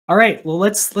All right, well,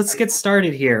 let's get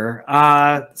started here.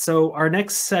 So our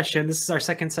next session, this is our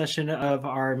second session of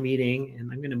our meeting, and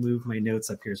I'm going to move my notes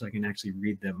up here so I can actually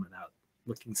read them without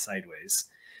looking sideways.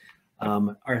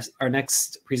 Our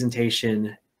next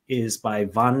presentation is by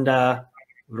Wanda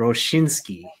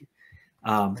Rosinski,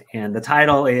 and the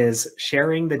title is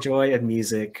Sharing the Joy of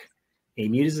Music, a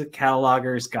Music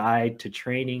Cataloger's Guide to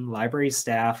Training Library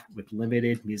Staff with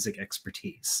Limited Music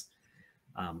Expertise.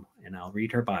 And I'll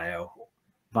read her bio.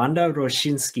 Wanda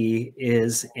Rosinski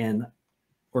is an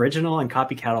original and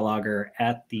copy cataloger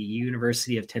at the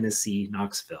University of Tennessee,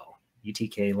 Knoxville,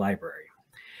 UTK Library.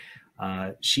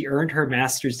 She earned her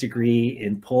master's degree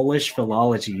in Polish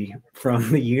philology from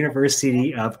the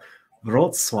University of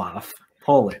Wrocław,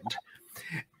 Poland.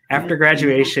 After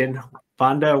graduation,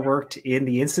 Wanda worked in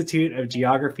the Institute of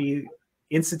Geography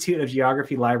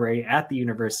Library at the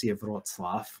University of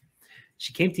Wrocław.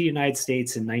 She came to the United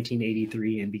States in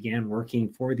 1983 and began working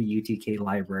for the UTK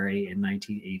Library in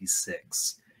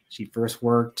 1986. She first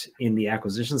worked in the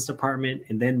acquisitions department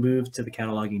and then moved to the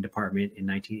cataloging department in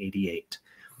 1988.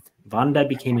 Wanda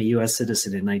became a U.S.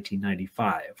 citizen in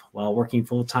 1995. While working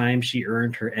full-time, she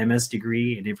earned her MS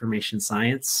degree in information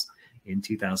science in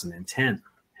 2010.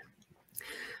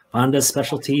 Wanda's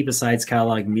specialty, besides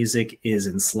catalog music, is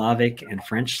in Slavic and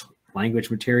French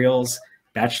language materials,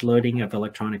 batch loading of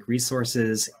electronic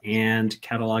resources, and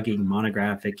cataloging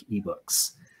monographic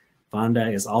ebooks.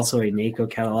 Wanda is also a NACO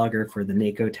cataloger for the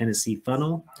NACO Tennessee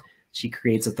Funnel. She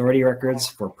creates authority records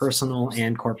for personal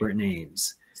and corporate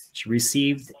names. She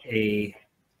received a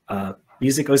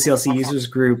Music OCLC Users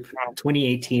Group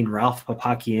 2018 Ralph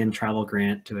Papakian travel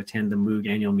grant to attend the MOUG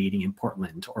annual meeting in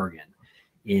Portland, Oregon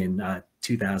in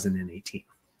 2018.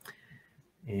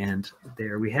 And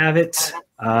there we have it.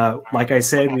 Like I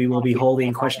said, we will be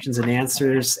holding questions and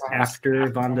answers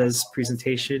after Wanda's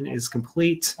presentation is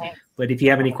complete. But if you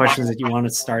have any questions that you want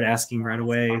to start asking right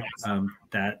away,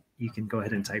 that you can go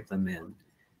ahead and type them in.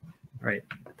 All right.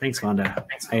 Thanks, Wanda.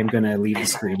 I am going to leave the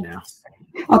screen now.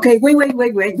 Okay, wait.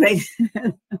 Okay.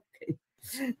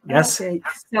 Yes. Okay.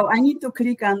 So I need to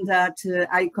click on that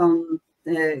icon,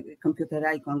 computer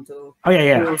icon to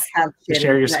start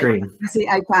share your screen. You see,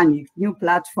 I panicked. New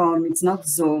platform. It's not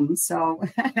Zoom, so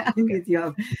I need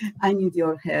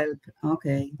your help.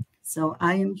 Okay. So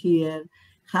I am here.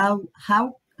 How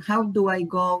do I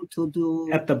go to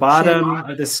do? At the bottom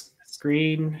of the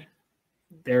screen,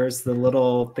 there's the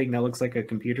little thing that looks like a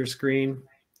computer screen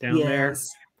down there.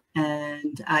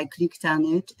 And I clicked on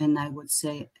it, and I would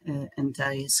say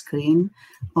entire screen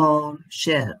or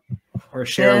share. Or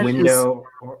share a window.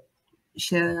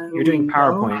 You're doing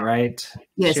PowerPoint, right?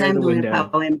 Yes, I'm doing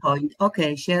PowerPoint.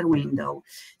 Okay, share window.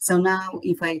 So now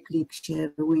if I click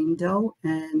share window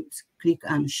and click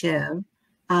on share,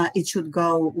 it should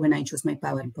go when I choose my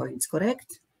PowerPoints,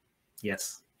 correct?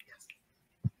 Yes.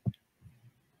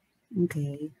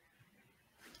 Okay.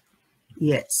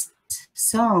 Yes.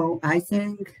 So I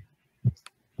think,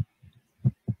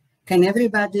 can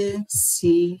everybody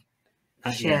see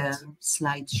share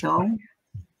slideshow?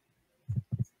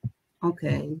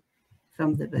 Okay,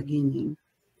 from the beginning.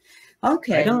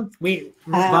 Okay.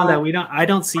 Wanda, I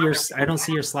don't see your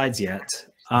slides yet.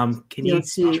 Can you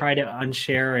try to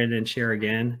unshare and then share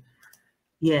again?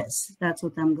 Yes, that's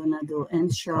what I'm gonna do.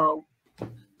 And show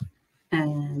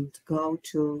and go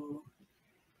to.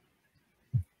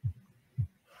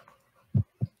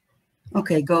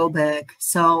 Okay, go back.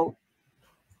 So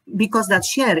because that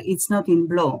share, it's not in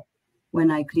blue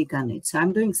when I click on it. So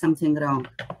I'm doing something wrong.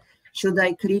 Should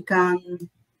I click on?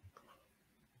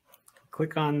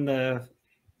 Click on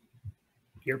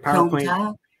your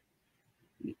PowerPoint.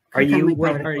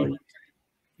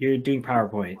 You're doing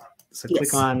PowerPoint. So yes.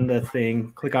 Click on the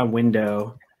thing, click on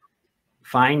window,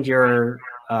 find your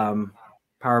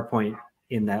PowerPoint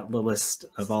in that list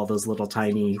of all those little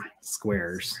tiny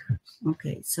squares.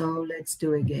 Okay, so let's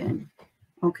do again.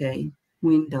 Okay,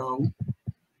 window.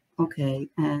 Okay,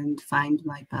 and find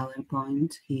my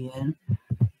PowerPoint here.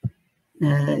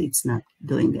 It's not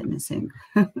doing anything.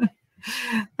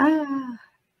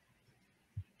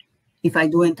 If I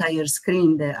do entire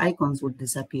screen, the icons would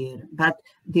disappear. But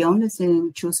the only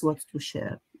thing, choose what to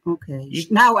share. Okay,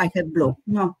 now I have blue.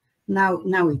 No. Now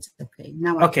it's okay.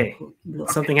 Now okay,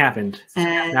 something happened.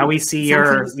 And now we see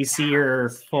your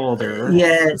folder.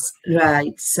 Yes,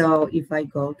 right. So if I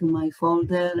go to my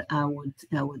folder, I would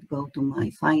go to my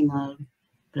final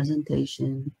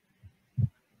presentation.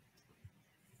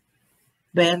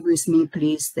 Bear with me,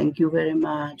 please. Thank you very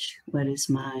much. Where is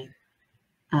my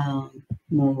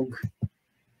MOUG?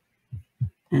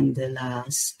 And the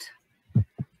last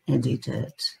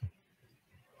edited.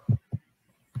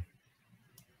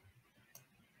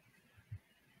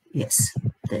 Yes,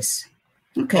 this.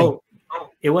 Okay. Oh,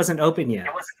 it wasn't open yet.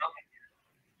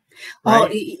 Oh,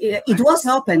 Right? it was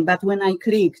open, but when I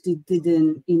clicked, it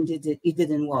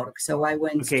didn't work. So I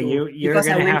went Okay, to you're because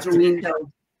I gonna went have to to.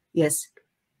 window. Yes.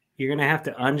 You're gonna have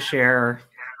to unshare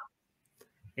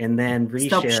and then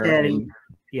Stop reshare. sharing. And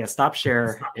yeah, stop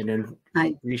share and then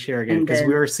reshare again, and because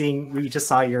we then- we just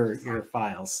saw your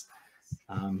files.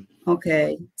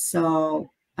 Okay, so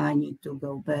I need to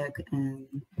go back and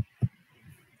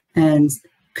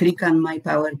click on my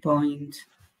PowerPoint,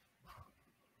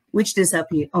 which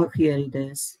disappeared. Oh, here it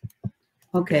is.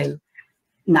 Okay,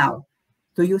 now,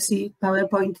 do you see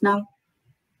PowerPoint now?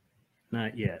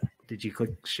 Not yet. Did you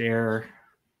click share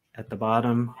at the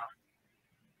bottom?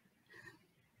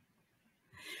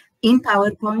 In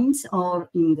PowerPoint or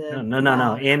in the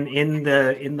No.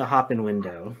 In the Hopin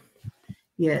window.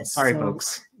 Yes. Sorry,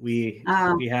 folks. We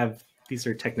have, these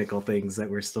are technical things that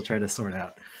we're still trying to sort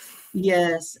out.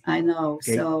 Yes, I know.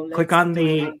 Okay, so click on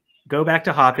go back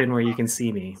to Hopin where you can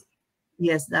see me.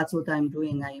 Yes, that's what I'm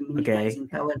doing. I am minimizing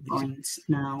PowerPoint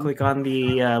now. Click on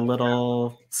the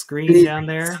little screen down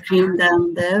there. Screen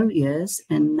down there, yes.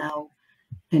 And now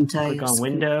entire click on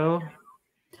screen. window.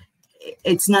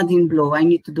 It's not in blue. I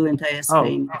need to do entire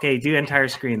screen. Oh, okay. Do entire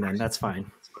screen then. That's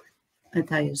fine.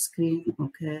 Entire screen.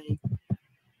 Okay.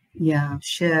 Yeah,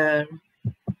 share.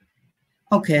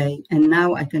 Okay. And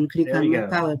now I can click on my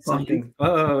PowerPoint.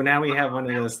 Oh, now we have one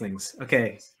of those things.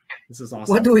 Okay. This is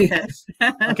awesome. What do we have?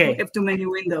 Okay. We have too many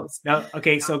windows. No,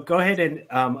 okay, so go ahead and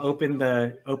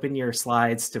open your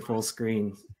slides to full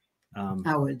screen.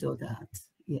 I will do that.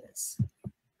 Yes.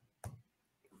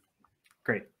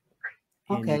 Great.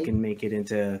 And you can make it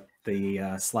into the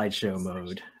slideshow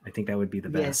mode. I think that would be the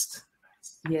best.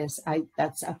 Yes,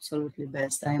 that's absolutely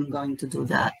best. I am going to do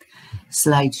that.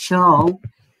 Slideshow.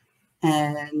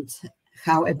 And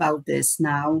how about this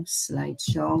now?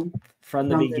 Slideshow. From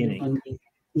the beginning.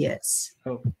 Yes.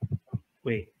 Oh,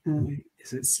 wait.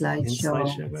 Is it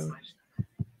slideshow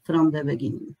from the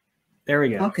beginning? There we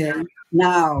go. Okay.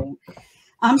 Now,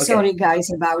 I'm sorry, guys,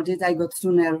 about it. I got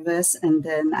too nervous, and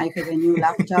then I have a new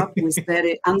laptop with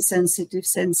very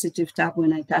sensitive tab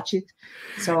when I touch it.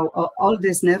 So all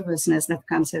this nervousness that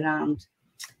comes around.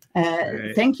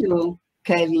 Right. Thank you,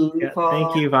 Kevin,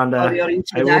 thank you, Vanda. For your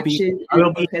introduction. I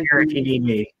will be here if you need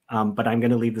me, but I'm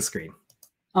going to leave the screen.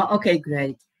 Oh, okay,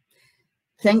 great.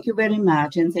 Thank you very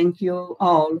much, and thank you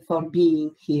all for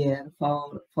being here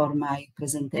for my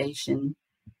presentation.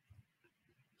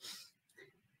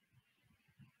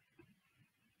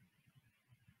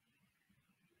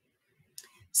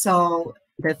 So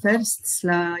the first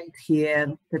slide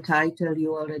here, the title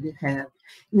you already have,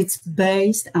 it's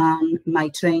based on my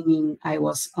training. I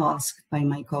was asked by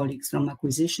my colleagues from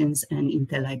acquisitions and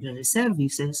interlibrary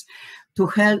services to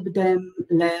help them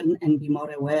learn and be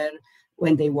more aware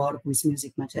when they work with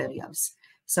music materials.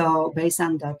 So based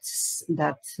on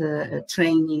that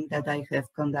training that I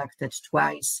have conducted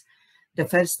twice, the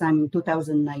first time in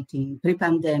 2019,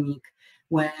 pre-pandemic,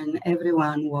 when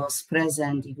everyone was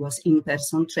present, it was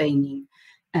in-person training,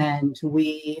 and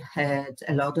we had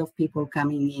a lot of people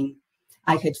coming in.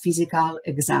 I had physical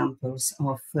examples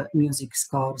of music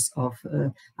scores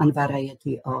and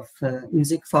variety of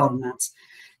music formats.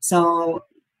 So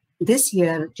this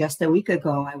year, just a week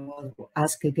ago, I was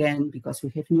asked again, because we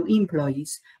have new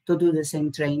employees, to do the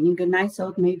same training. And I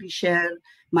thought maybe share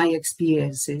my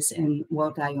experiences and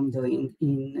what I am doing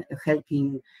in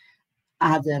helping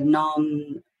other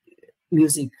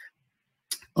non-music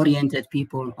oriented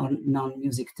people or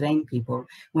non-music trained people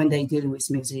when they deal with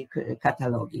music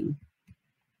cataloging.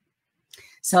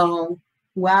 So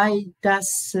why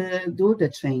does do the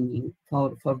training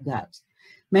for that?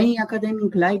 Many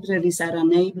academic libraries are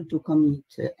unable to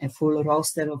commit a full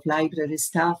roster of library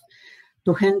staff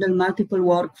to handle multiple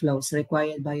workflows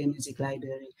required by a music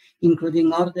library,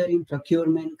 including ordering,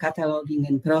 procurement, cataloging,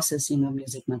 and processing of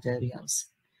music materials.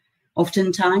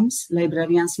 Oftentimes,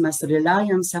 librarians must rely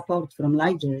on support from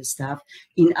library staff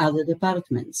in other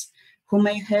departments, who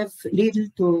may have little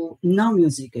to no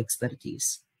music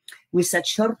expertise. With such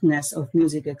shortness of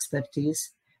music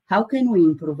expertise, how can we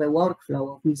improve a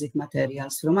workflow of music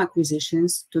materials from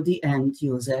acquisitions to the end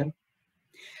user?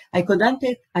 I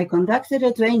conducted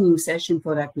a training session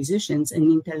for acquisitions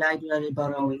and interlibrary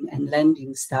borrowing and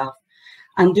lending staff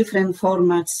on different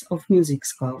formats of music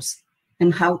scores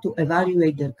and how to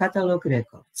evaluate their catalog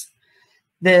records.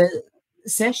 The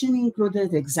session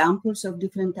included examples of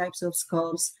different types of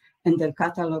scores and their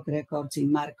catalog records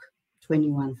in Mark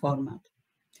 21 format.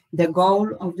 The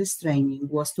goal of this training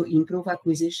was to improve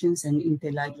acquisitions and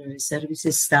interlibrary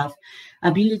services staff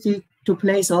ability to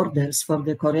place orders for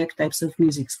the correct types of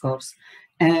music scores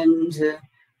and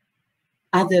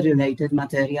other related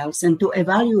materials, and to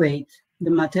evaluate the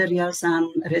materials and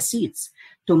receipts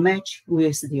to match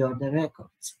with the order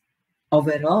records.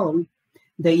 Overall,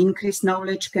 the increased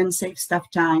knowledge can save staff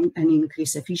time and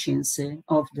increase efficiency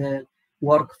of the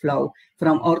workflow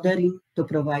from ordering to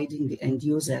providing the end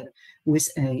user with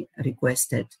a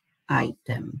requested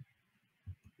item.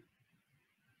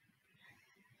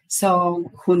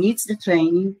 So who needs the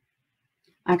training?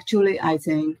 Actually, I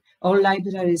think all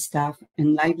library staff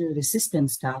and library system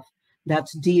staff that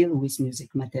deal with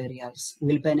music materials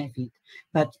will benefit,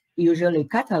 but usually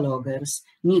catalogers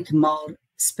need more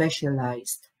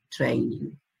specialized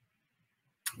training.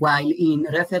 While in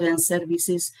reference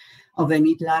services of a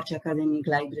mid-large academic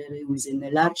library within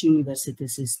a large university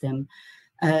system,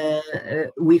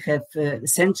 we have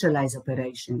centralized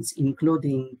operations,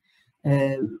 including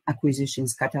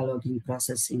acquisitions, cataloging,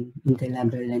 processing,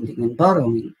 interlibrary lending and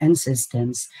borrowing, and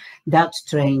systems. That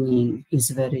training is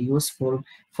very useful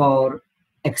for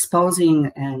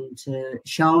exposing and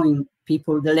showing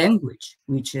people the language,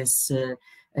 which is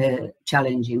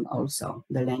challenging also,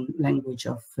 the language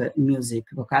of music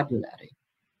vocabulary.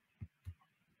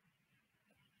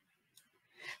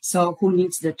 So who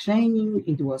needs the training?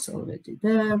 It was already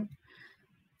there.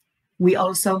 We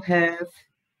also have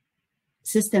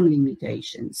system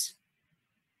limitations.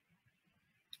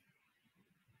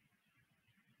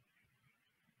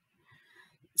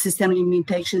 System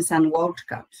limitations and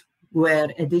WordCat, where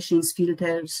editions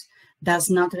filters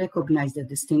does not recognize the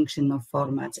distinction of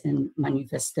formats and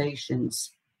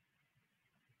manifestations.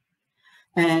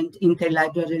 And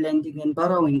interlibrary lending and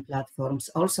borrowing platforms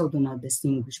also do not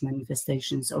distinguish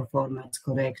manifestations or formats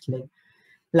correctly.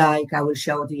 Like I will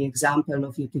show the example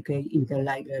of UTK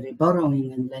interlibrary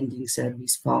borrowing and lending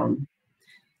service form.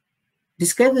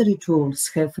 Discovery tools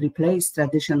have replaced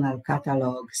traditional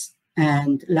catalogs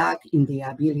and lack in the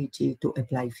ability to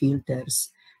apply filters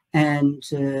and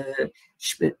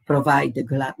provide the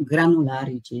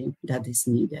granularity that is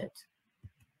needed.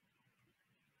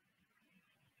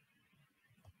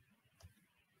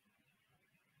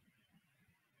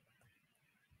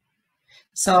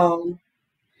 So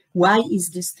why is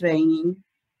this training?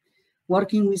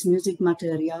 Working with music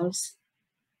materials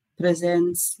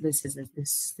presents,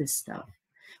 this stuff.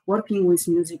 Working with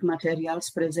music materials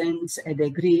presents a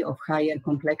degree of higher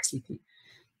complexity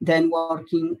than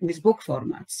working with book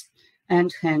formats,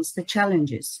 and hence the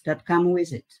challenges that come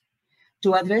with it.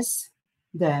 To address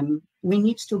them, we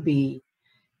need to be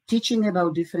teaching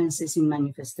about differences in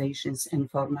manifestations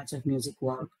and formats of music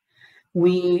work.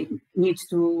 We need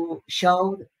to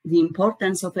show the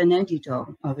importance of an editor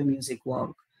of a music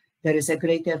work. There is a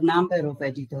greater number of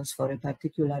editors for a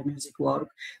particular music work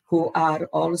who are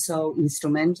also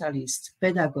instrumentalists,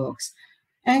 pedagogues,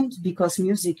 and because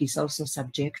music is also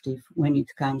subjective when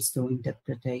it comes to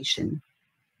interpretation.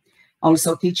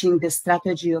 Also teaching the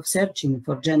strategy of searching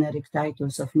for generic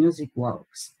titles of music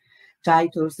works,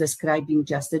 titles describing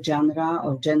just a genre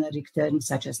or generic terms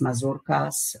such as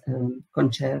mazurkas,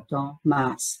 concerto,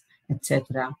 mass,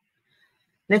 etc.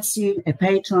 Let's see, a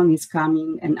patron is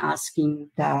coming and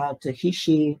asking that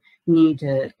she need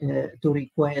to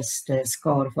request a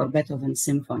score for Beethoven's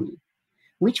symphony.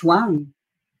 Which one?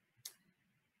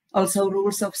 Also,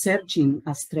 rules of searching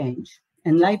are strange,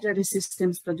 and library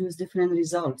systems produce different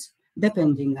results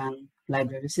depending on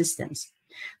library systems.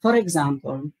 For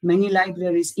example, many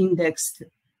libraries indexed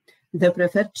the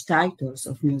preferred titles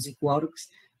of music works,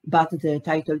 but the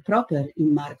title proper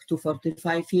in Mark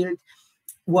 245 field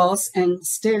was and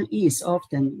still is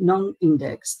often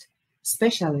non-indexed,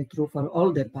 especially true for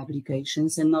older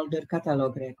publications and older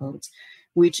catalog records,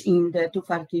 which in the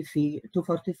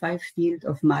 245 field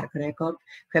of Mark record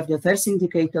have the first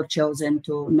indicator chosen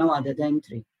to no added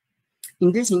entry.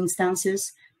 In these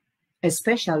instances,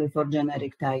 especially for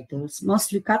generic titles,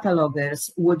 mostly catalogers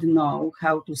would know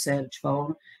how to search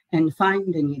for and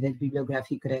find the needed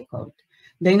bibliographic record.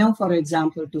 They know, for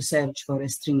example, to search for a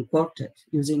string quartet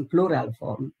using plural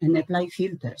form and apply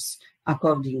filters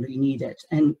accordingly needed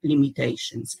and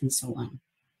limitations and so on.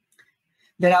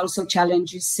 There are also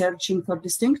challenges searching for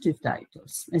distinctive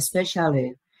titles,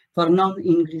 especially for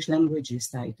non-English languages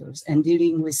titles, and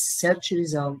dealing with search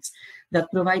results that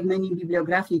provide many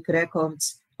bibliographic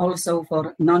records also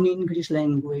for non-English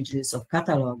languages of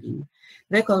cataloging,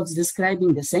 records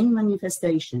describing the same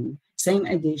manifestation, same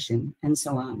edition, and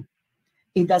so on.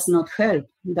 It does not help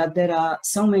that there are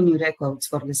so many records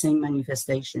for the same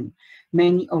manifestation,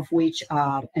 many of which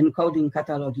are encoding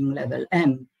cataloging level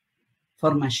M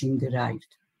for machine derived,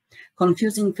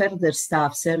 confusing further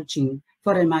staff searching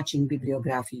for a matching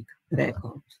bibliographic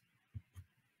record.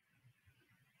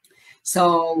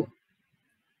 So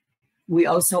we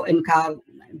also encounter,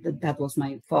 that was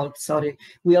my fault, sorry.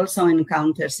 We also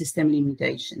encounter system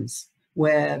limitations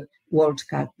where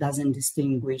WorldCat doesn't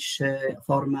distinguish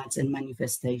formats and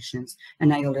manifestations.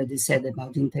 And I already said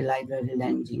about interlibrary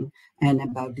lending and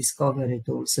about discovery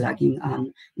tools lacking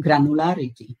on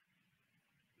granularity.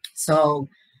 So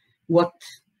what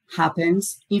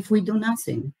happens if we do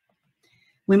nothing?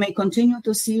 We may continue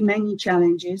to see many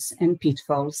challenges and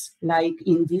pitfalls, like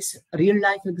in these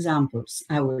real-life examples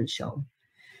I will show.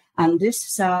 On this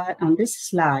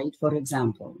slide, for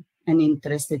example, an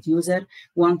interested user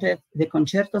wanted the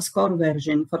concerto score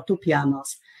version for 2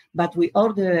 pianos, but we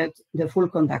ordered the full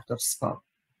conductor's score.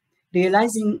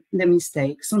 Realizing the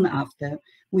mistake soon after,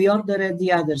 we ordered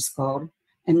the other score,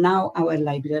 and now our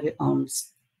library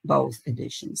owns both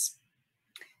editions.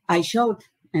 I showed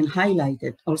and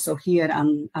highlighted also here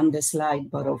on the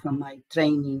slide borrowed from my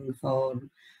training for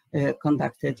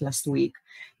conducted last week,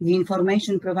 the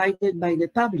information provided by the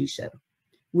publisher,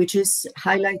 which is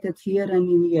highlighted here and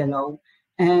in yellow,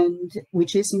 and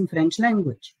which is in French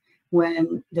language,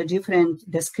 when the different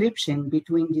description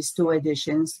between these two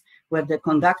editions, where the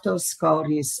conductor's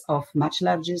score is of much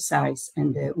larger size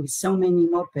and with so many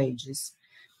more pages.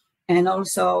 And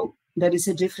also there is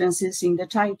a differences in the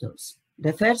titles.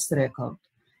 The first record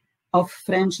of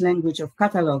French language of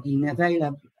cataloging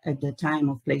available at the time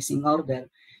of placing order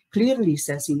clearly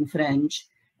says in French,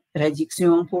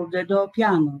 réduction pour de 2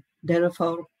 pianos.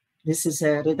 Therefore, this is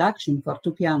a reduction for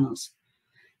 2 pianos.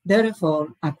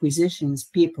 Therefore, acquisitions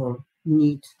people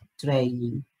need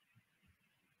training.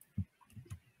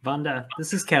 Vanda,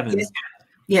 this is Kevin. Yes.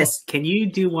 Yes. Can you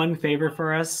do one favor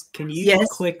for us? Can you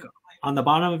click on the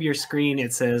bottom of your screen?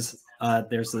 It says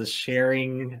there's a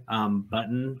sharing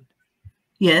button.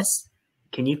 Yes.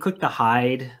 Can you click the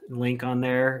hide link on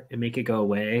there and make it go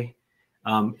away?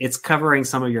 It's covering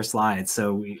some of your slides,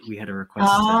 so we had a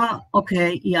request.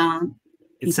 Okay, yeah.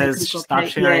 It says stop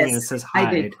sharing and it says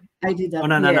hide. I did that. Oh,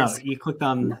 no. You clicked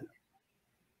on.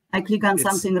 I click on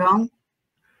something wrong?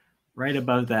 Right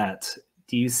above that.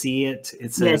 Do you see it?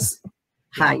 It says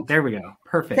hide. There we go.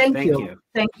 Perfect. Thank you.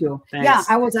 Thank you. Thanks. Yeah,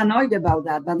 I was annoyed about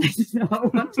that, but I didn't know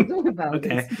what to do about it.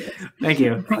 Okay. Yes. Thank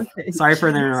you. Okay. Sorry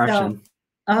for the interruption.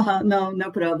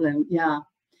 No problem. Yeah.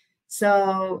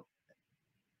 So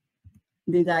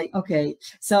okay.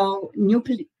 So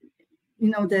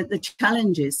the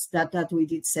challenges that we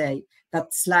did say,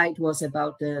 that slide was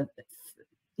about the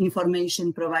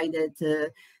information provided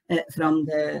from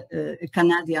the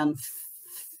Canadian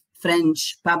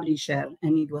French publisher,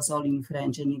 and it was all in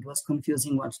French, and it was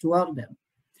confusing what to order.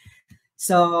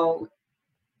 So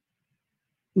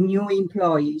new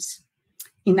employees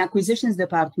in acquisitions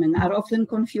department are often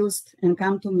confused and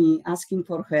come to me asking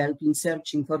for help in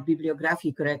searching for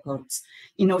bibliographic records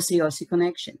in OCLC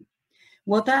connection.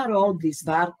 What are all these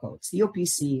barcodes,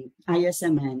 UPC,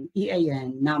 ISMN,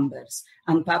 EAN, numbers,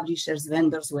 and publishers'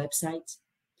 vendors' websites?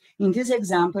 In this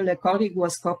example, a colleague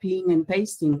was copying and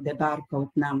pasting the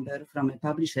barcode number from a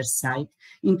publisher's site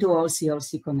into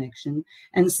OCLC connection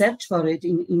and search for it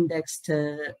in indexed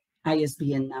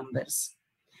ISBN numbers.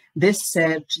 This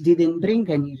search didn't bring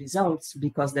any results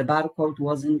because the barcode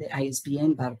wasn't the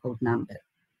ISBN barcode number.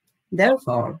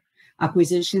 Therefore,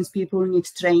 acquisitions people need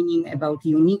training about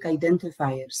unique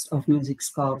identifiers of music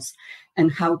scores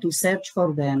and how to search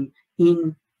for them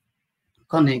in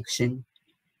connection.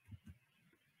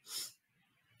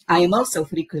 I am also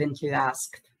frequently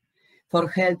asked for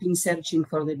help in searching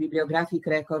for the bibliographic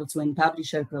records when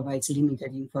publisher provides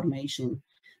limited information,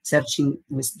 searching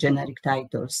with generic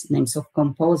titles, names of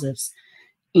composers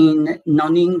in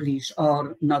non-English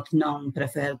or not known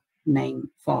preferred name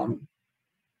form.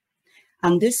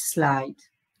 On this slide,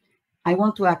 I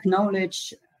want to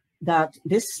acknowledge that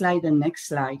this slide and next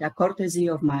slide are courtesy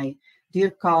of my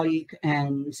dear colleague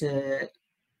and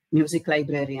music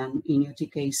librarian in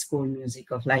UTK School Music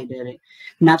of Library,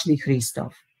 Natalie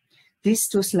Christoph. These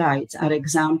two slides are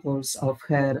examples of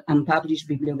her unpublished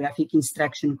bibliographic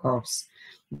instruction course.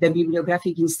 The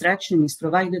bibliographic instruction is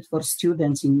provided for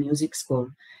students in music school,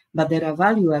 but there are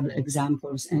valuable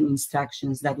examples and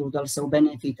instructions that would also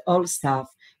benefit all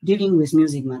staff dealing with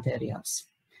music materials.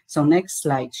 So next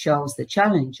slide shows the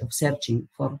challenge of searching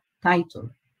for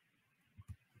title.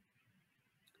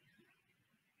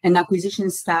 An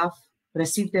acquisition staff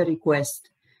received a request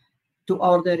to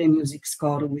order a music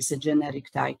score with a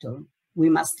generic title. We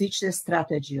must teach the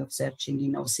strategy of searching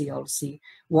in OCLC,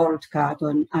 WorldCat,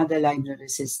 and other library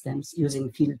systems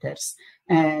using filters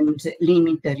and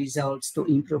limit the results to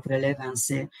improve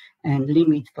relevancy and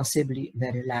limit possibly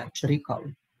very large recall.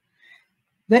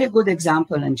 Very good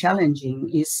example and challenging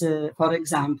is, for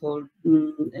example,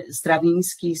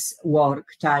 Stravinsky's work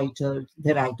titled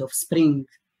The Rite of Spring.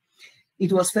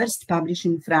 It was first published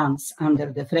in France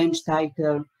under the French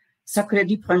title Sacré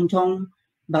du Printemps,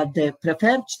 but the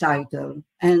preferred title,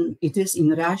 and it is in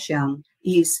Russian,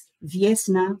 is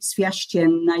Wiesna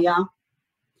Święcienna.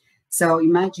 So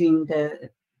imagine that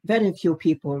very few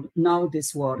people know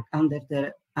this work under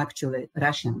the actually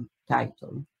Russian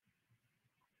title.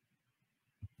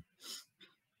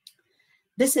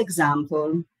 This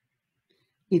example,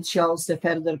 it shows the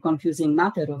further confusing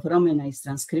matter of Romanized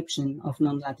transcription of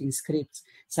non-Latin scripts,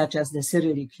 such as the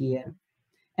Cyrillic here.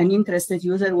 An interested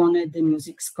user wanted the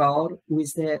music score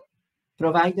with the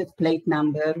provided plate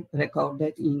number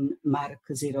recorded in Mark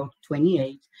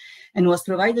 028 and was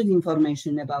provided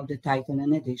information about the title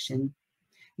and edition.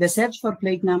 The search for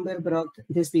plate number brought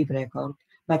this bit record,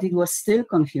 but it was still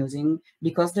confusing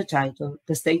because the title,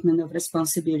 the statement of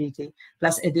responsibility,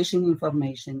 plus edition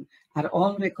information are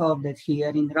all recorded here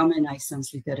in Romanized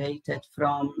transliterated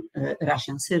from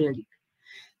Russian Cyrillic.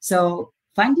 So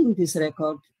finding this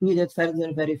record needed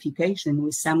further verification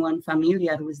with someone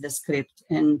familiar with the script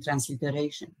and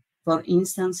transliteration. For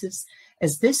instances,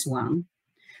 as this one,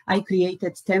 I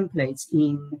created templates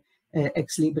in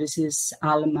Ex Libris's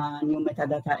Alma new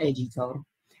metadata editor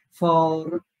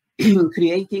for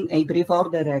creating a brief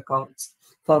order records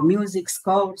for music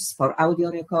scores, for audio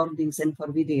recordings, and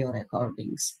for video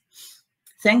recordings.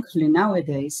 Thankfully,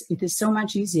 nowadays, it is so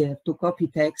much easier to copy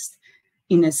text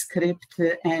in a script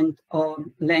and or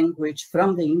language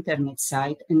from the internet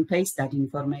site and paste that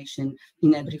information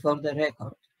in a brief order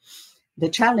record. The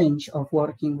challenge of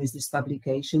working with this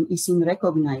publication is in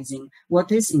recognizing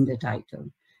what is in the title.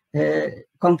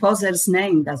 Composer's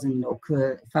name doesn't look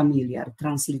familiar,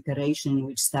 transliteration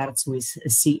which starts with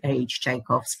C.H.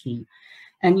 Tchaikovsky,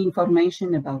 and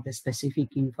information about the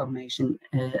specific information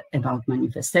about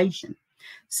manifestation.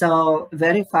 So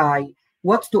verify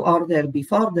what to order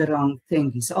before the wrong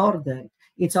thing is ordered.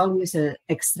 It's always an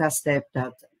extra step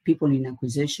that people in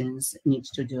acquisitions need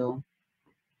to do.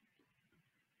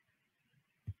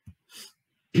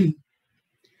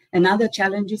 Another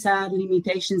challenges are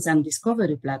limitations on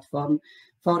discovery platform,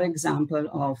 for example,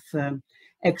 of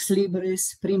Ex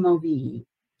Libris Primo VE.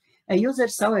 A user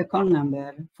saw a call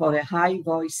number for a high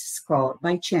voice score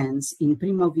by chance in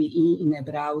Primo VE in a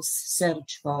browse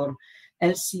search for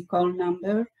LC call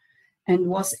number and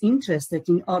was interested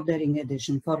in ordering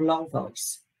edition for low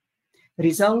voice.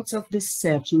 Results of this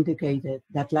search indicated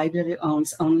that library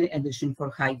owns only edition for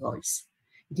high voice.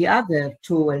 The other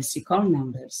two LC call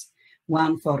numbers,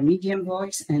 one for medium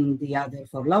voice and the other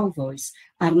for low voice,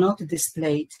 are not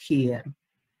displayed here.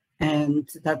 And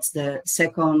that's the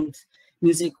second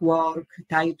music work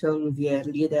titled Wir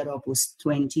Lieder Opus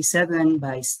 27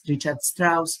 by Richard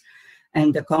Strauss,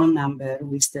 and the call number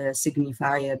with the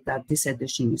signifier that this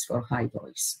edition is for high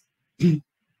voice.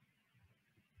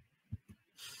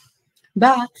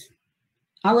 But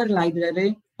our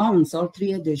library owns all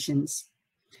three editions.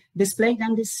 Displayed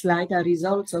on this slide are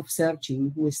results of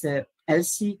searching with the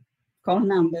LC call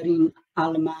number in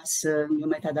Alma's new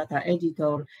metadata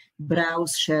editor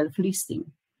browse shelf listing.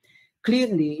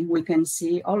 Clearly, we can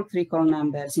see all three call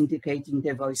numbers indicating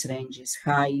the voice ranges,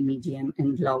 high, medium,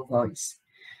 and low voice.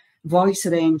 Voice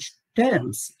range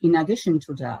terms, in addition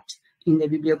to that, in the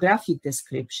bibliographic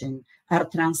description, are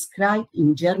transcribed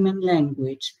in German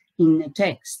language in a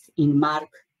text in Mark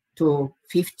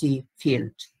 250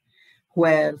 field,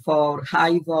 where for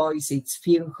high voice it's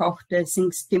viel hochte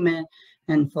Singstimme,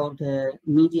 and for the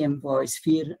medium voice,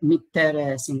 viel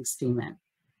mittlere Singstimme.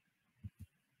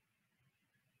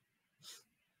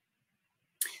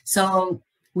 So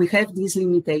we have these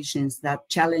limitations that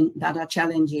are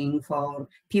challenging for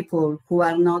people who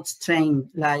are not trained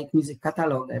like music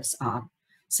catalogers are.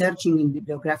 Searching in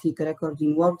bibliographic record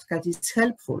in WordCat is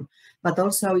helpful, but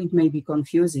also it may be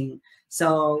confusing.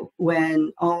 So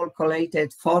when all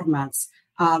collated formats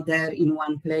are there in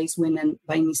one place, when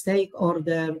by mistake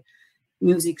order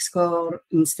music score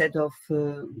instead of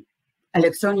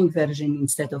electronic version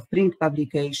instead of print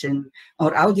publication,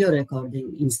 or audio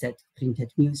recording instead of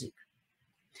printed music.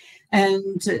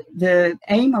 And the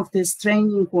aim of this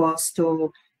training was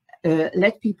to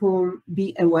let people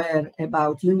be aware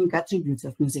about unique attributes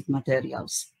of music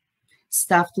materials,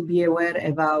 staff to be aware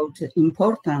about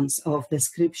importance of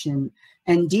description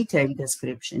and detailed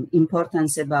description,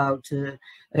 importance about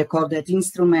recorded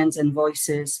instruments and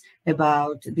voices,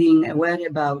 about being aware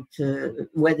about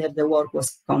whether the work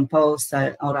was composed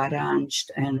or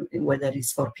arranged, and whether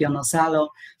it's for piano solo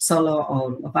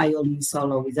or violin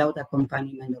solo without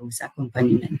accompaniment or with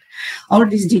accompaniment. All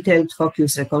this detailed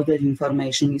focus recorded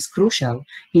information is crucial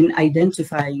in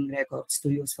identifying records to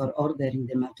use for ordering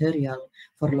the material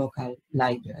for local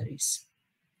libraries.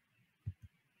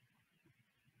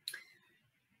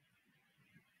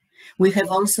 We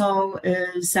have also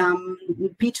some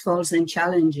pitfalls and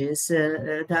challenges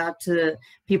that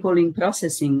people in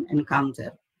processing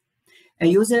encounter. A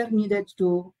user needed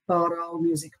to borrow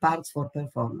music parts for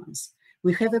performance.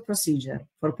 We have a procedure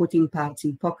for putting parts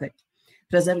in pocket.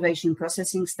 Preservation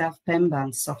processing staff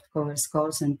pen-bands softcover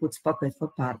scores and puts pocket for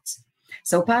parts.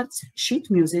 So parts sheet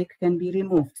music can be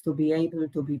removed to be able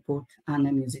to be put on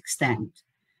a music stand.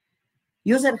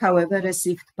 User, however,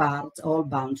 received parts all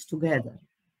bound together.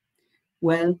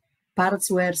 Well,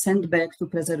 parts were sent back to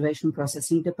preservation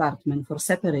processing department for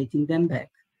separating them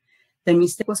back. The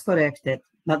mistake was corrected,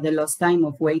 but the lost time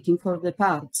of waiting for the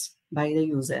parts by the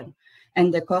user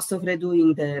and the cost of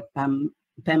redoing the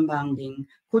pen banding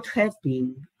could have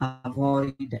been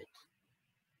avoided.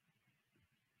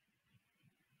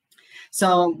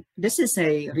 So this is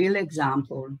a real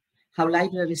example how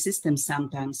library systems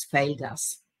sometimes failed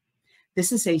us.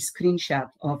 This is a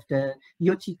screenshot of the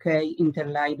UTK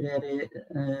interlibrary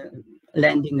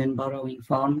lending and borrowing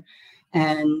form.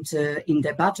 And in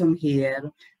the bottom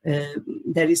here,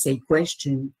 there is a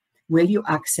question: will you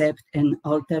accept an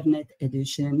alternate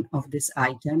edition of this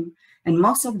item? And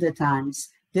most of the times,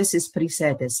 this is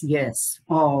preset as yes,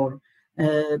 or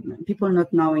people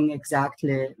not knowing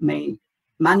exactly may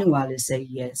manually say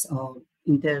yes, or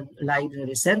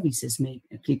interlibrary services may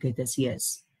click it as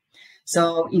yes.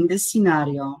 So in this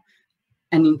scenario,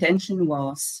 an intention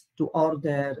was to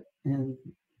order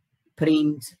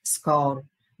print score,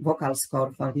 vocal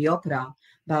score for the opera,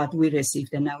 but we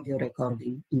received an audio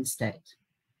recording instead.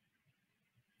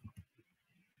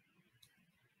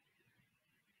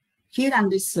 Here on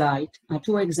this slide are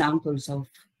two examples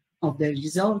of the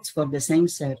results for the same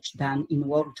search done in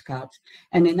WorldCat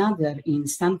and another in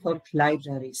Stanford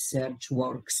Library Search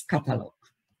Works catalog.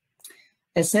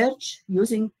 A search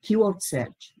using keyword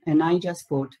search, and I just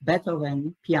put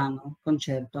Beethoven piano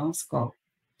concerto score,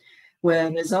 where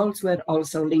results were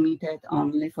also limited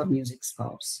only for music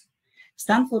scores.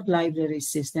 Stanford Library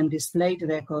System displayed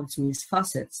records with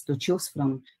facets to choose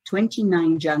from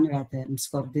 29 genre terms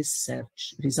for this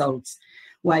search results,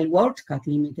 while WorldCat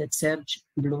limited search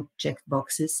blue checked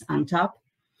boxes on top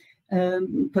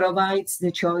provides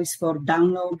the choice for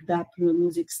downloadable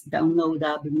music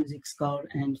score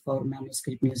and for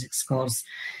manuscript music scores.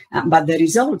 But the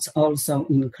results also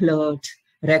include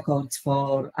records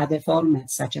for other formats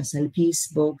such as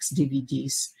LPs, books,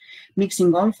 DVDs,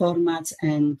 mixing all formats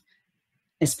and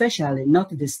especially not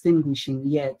distinguishing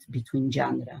yet between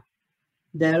genre.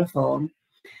 Therefore,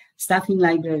 staff in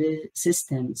library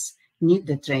systems need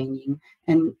the training,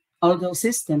 and although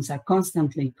systems are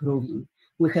constantly improving,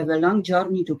 we have a long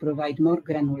journey to provide more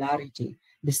granularity,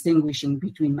 distinguishing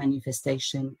between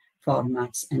manifestation,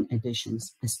 formats, and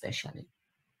editions especially.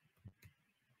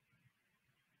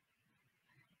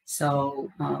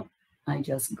 So I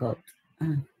just got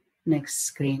next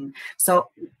screen.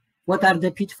 So what are the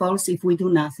pitfalls if we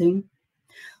do nothing?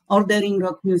 Ordering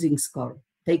rock music score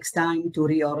takes time to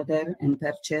reorder and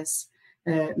purchase,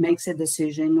 makes a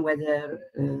decision whether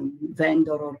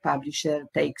vendor or publisher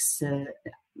takes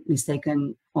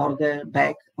mistaken order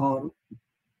back, or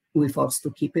we forced to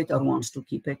keep it or wants to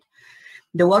keep it.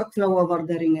 The workflow of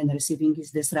ordering and receiving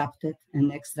is disrupted,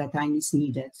 and extra time is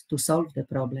needed to solve the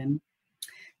problem.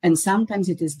 And sometimes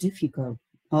it is difficult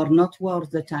or not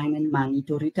worth the time and money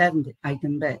to return the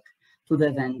item back to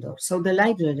the vendor. So the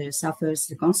library suffers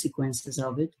the consequences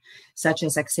of it, such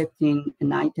as accepting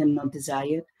an item not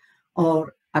desired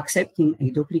or accepting a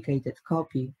duplicated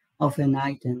copy of an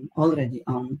item already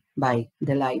owned by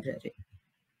the library.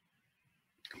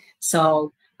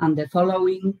 So on the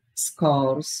following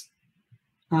scores,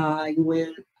 I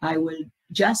will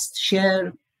just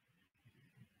share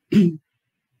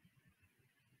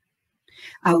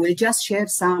I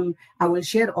will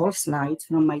share all slides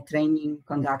from my training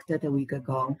conducted a week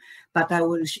ago, but I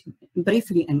will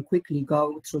briefly and quickly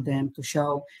go through them to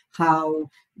show how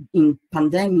in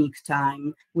pandemic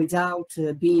time, without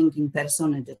being in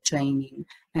person at the training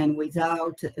and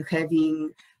without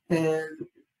having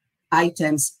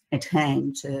items at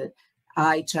hand,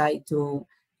 I try to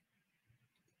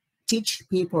teach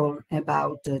people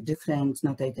about different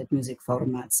notated music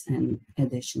formats and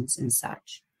editions and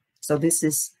such. So this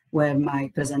is where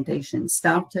my presentation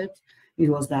started. It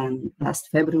was done last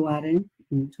February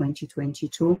in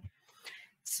 2022,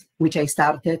 which I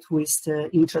started with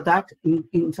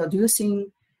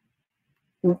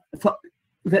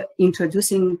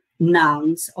introducing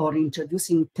nouns or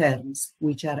introducing terms,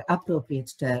 which are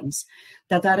appropriate terms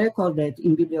that are recorded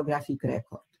in bibliographic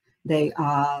record. They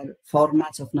are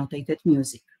formats of notated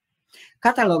music.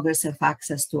 Catalogers have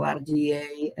access to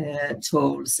RDA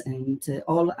tools and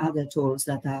all other tools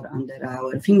that are under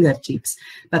our fingertips,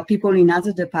 but people in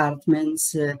other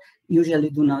departments usually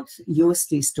do not use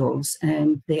these tools,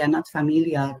 and they are not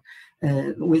familiar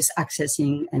with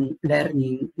accessing and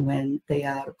learning when they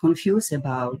are confused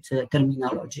about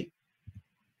terminology.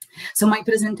 So my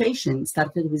presentation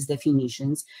started with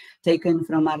definitions taken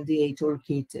from RDA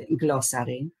Toolkit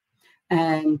Glossary,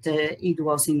 and it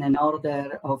was in an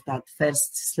order of that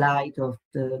first slide of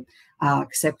the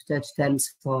accepted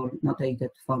terms for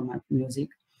notated format music.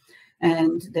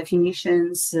 And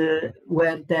definitions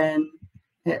were then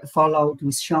followed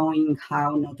with showing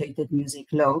how notated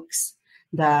music looks,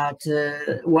 that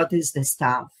what is the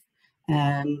staff,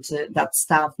 and that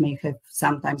staff may have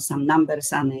sometimes some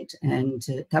numbers on it and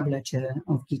tablature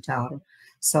of guitar.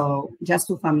 So just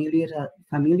to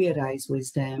familiarize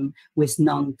with them with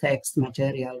non-text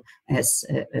material as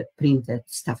printed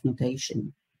staff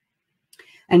notation.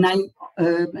 And I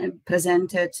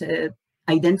presented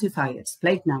identifiers,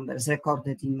 plate numbers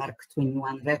recorded in Mark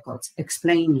 21 records,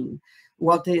 explaining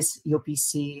what is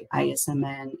UPC,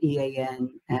 ISMN,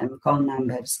 EAN, and call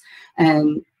numbers,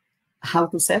 and how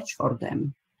to search for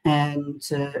them, and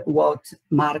what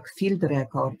MARC field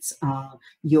records are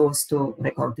used to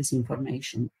record this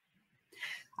information.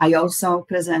 I also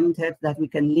presented that we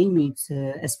can limit,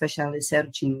 especially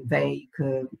searching vague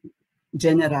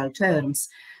general terms,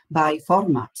 by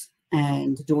format.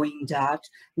 And doing that,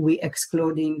 we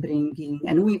excluding bringing,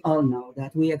 and we all know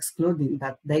that we excluding,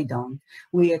 but they don't,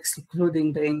 we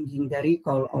excluding bringing the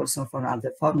recall also for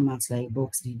other formats like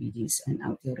books, DVDs, and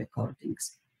audio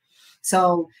recordings.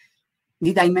 So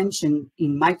did I mention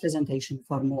in my presentation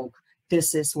for MOUG,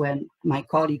 this is when my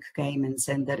colleague came and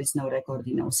said there is no record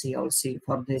in OCLC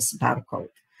for this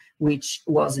barcode, which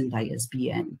wasn't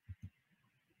ISBN.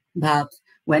 But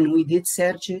when we did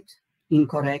search it in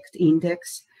correct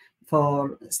index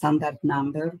for standard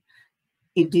number,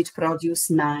 it did produce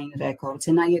 9 records.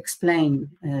 And I explained,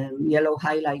 yellow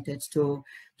highlighted to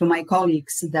my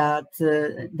colleagues that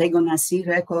they're gonna see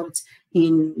records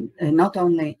in not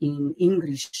only in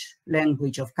English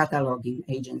language of cataloging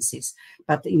agencies,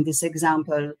 but in this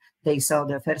example, they saw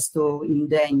the first 2 in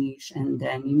Danish and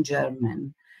then in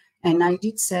German. And I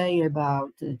did say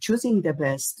about choosing the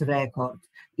best record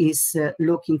is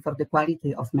looking for the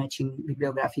quality of matching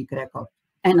bibliographic record.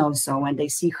 And also when they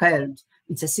see held,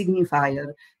 it's a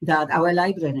signifier that our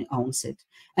library owns it.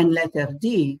 And letter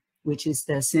D, which is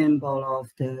the symbol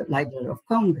of the Library of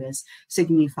Congress,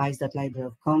 signifies that Library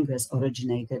of Congress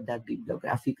originated that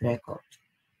bibliographic record.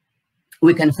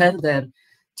 We can further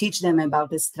teach them about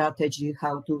the strategy,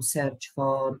 how to search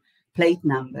for plate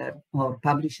number or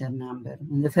publisher number.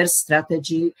 In the first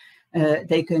strategy,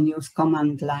 they can use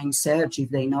command line search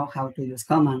if they know how to use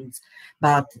commands,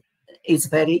 but it's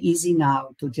very easy now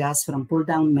to just from pull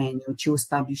down menu, choose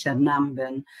publisher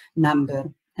number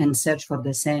and search for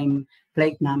the same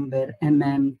plate number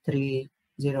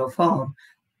MM304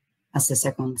 as a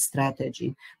second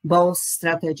strategy. Both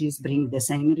strategies bring the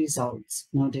same results,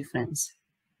 no difference.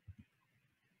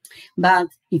 But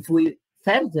if we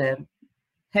further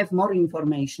have more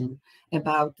information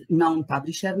about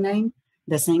non-publisher name,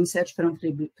 the same search from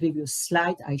the previous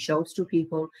slide I showed to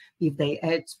people, if they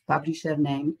add publisher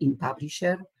name in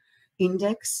publisher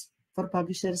index for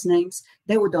publishers' names,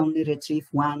 they would only retrieve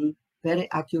one very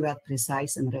accurate,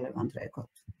 precise, and relevant record.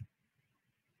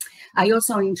 I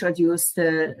also introduced,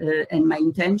 and my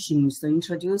intention is to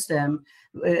introduce them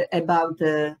about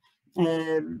the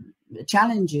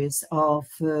challenges of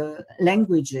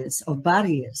languages, of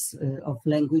barriers, of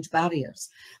language barriers,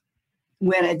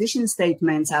 where addition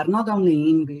statements are not only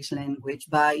English language,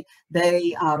 but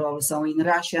they are also in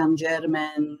Russian,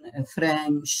 German,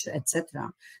 French,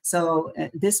 etc. So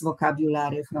this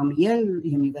vocabulary from Yale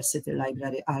University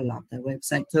Library, I love the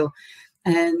website too,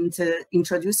 and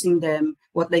introducing them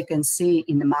what they can see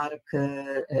in the MARC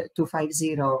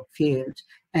 250 field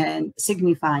and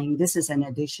signifying this is an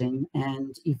addition.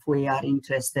 And if we are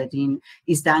interested in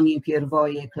Izdanie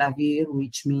Pierwoje Klavier,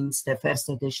 which means the first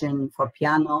edition for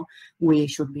piano, we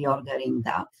should be ordering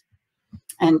that.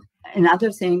 And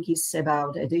another thing is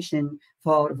about edition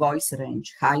for voice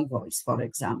range, high voice, for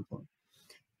example.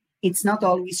 It's not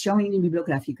always showing in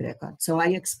bibliographic record. So I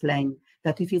explain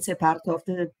that if it's a part of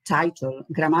the title,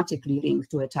 grammatically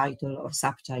linked to a title or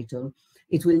subtitle,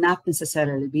 it will not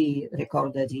necessarily be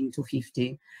recorded in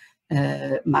 250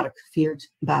 mark field,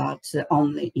 but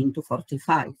only in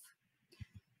 245.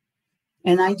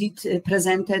 And I did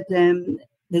presented them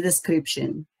the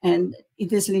description, and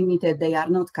it is limited. They are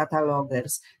not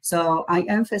catalogers. So I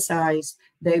emphasize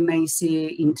they may see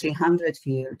in 300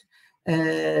 field,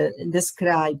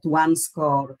 described 1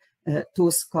 score,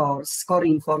 2 scores,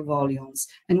 scoring 4 volumes,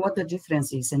 and what the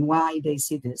difference is and why they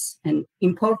see this. And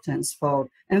importance for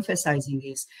emphasizing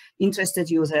is interested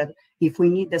user, if we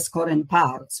need the score and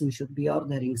parts, we should be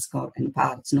ordering score and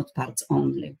parts, not parts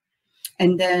only.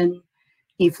 And then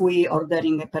if we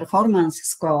ordering a performance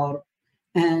score,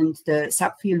 and the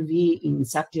subfield V in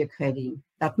subject heading,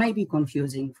 that may be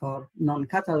confusing for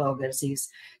non-catalogers, is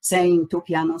saying 2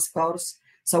 piano scores.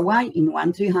 So why in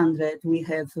one 300 we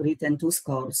have written 2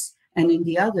 scores, and in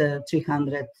the other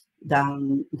 300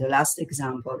 down the last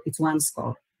example, it's 1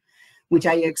 score, which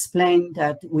I explained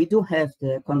that we do have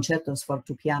the concertos for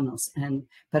 2 pianos, and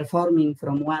performing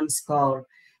from 1 score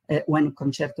when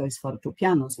concerto is for 2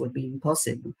 pianos would be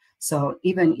impossible. So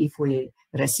even if we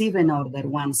receive an order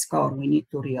 1 score, we need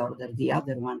to reorder the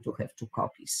other one to have 2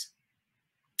 copies.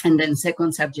 And then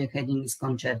second subject heading is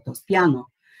concertos piano,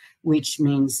 which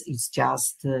means it's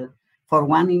just for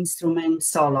 1 instrument,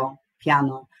 solo,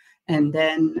 piano. And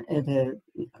then the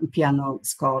piano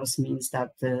scores means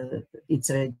that it's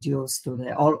reduced to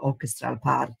the all orchestral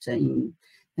part in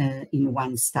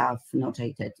 1 staff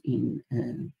notated in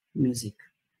music.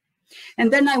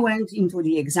 And then I went into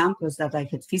the examples that I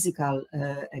had physical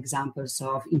examples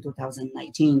of in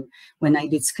 2019, when I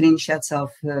did screenshots of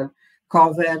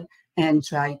cover and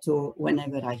try to,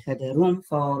 whenever I had a room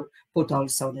for, put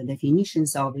also the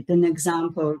definitions of it, an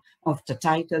example of the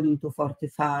title into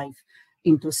 45,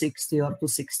 into 60 or to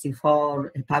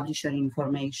 64, publisher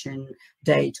information,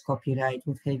 date, copyright,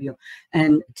 what have you,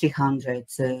 and 300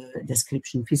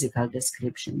 description, physical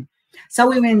description. So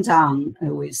we went on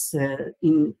with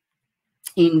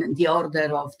in the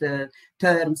order of the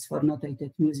terms for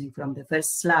notated music from the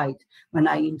first slide, when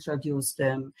I introduced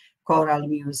choral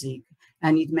music,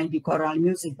 and it may be choral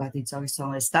music, but it's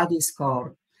also a study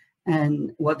score.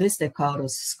 And what is the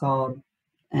chorus score?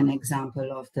 An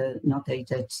example of the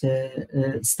notated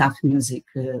staff music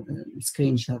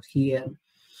screenshot here.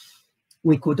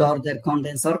 We could order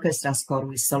condensed orchestra score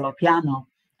with solo piano,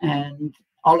 and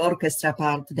all orchestra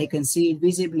part, they can see it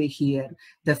visibly here.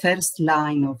 The first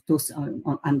line of 2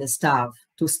 on the staff,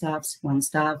 2 staffs, 1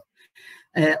 staff,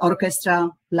 orchestra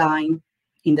line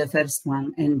in the first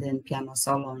one, and then piano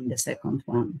solo in the second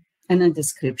one, and a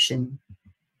description.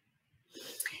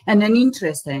 And then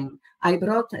interesting, I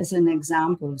brought as an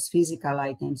example physical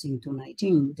items in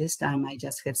 2019. This time I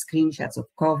just have screenshots of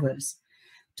covers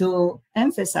to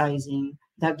emphasizing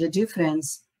that the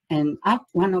difference and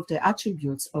one of the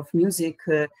attributes of music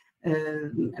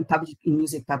in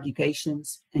music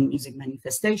publications and music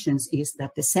manifestations is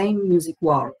that the same music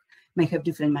work may have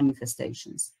different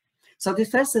manifestations. So the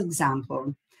first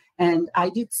example, and I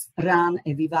did run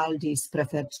a Vivaldi's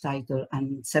preferred title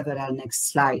and several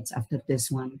next slides after this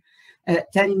one,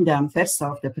 telling them first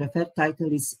off the preferred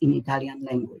title is in Italian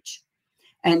language.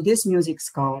 And this music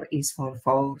score is for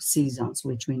 4 seasons,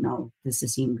 which we know this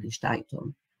is English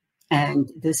title.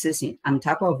 And this is on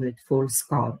top of it, full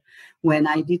score. When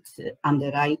I did on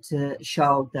the right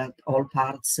show that all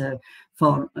parts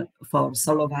for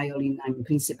solo violin and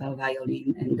principal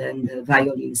violin, and then the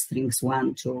violin strings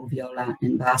 1, 2, viola,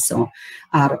 and basso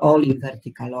are all in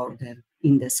vertical order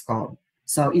in the score.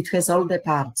 So it has all the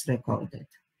parts recorded.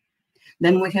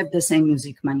 Then we have the same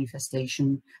music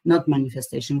manifestation, not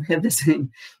manifestation, we have the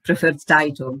same preferred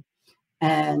title,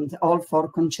 and all 4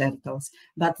 concertos.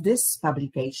 But this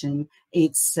publication,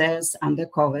 it says on the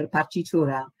cover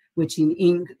partitura, which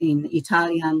in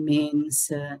Italian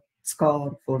means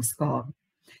score, full score.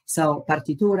 So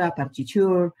partitura,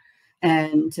 partiture,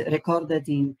 and recorded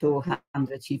in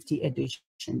 250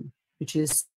 edition, which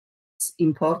is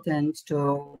important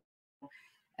to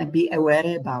be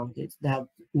aware about it, that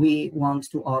we want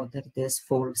to order this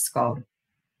full score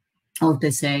of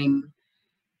the same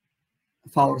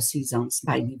 4 seasons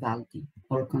by Vivaldi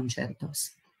or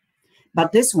concertos.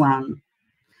 But this one,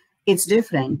 it's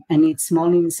different, and it's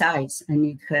small in size, and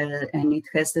it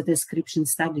has the description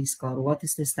study score. What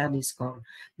is the study score?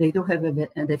 They do have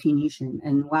a definition,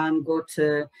 and one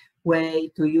good way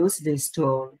to use this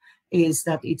tool is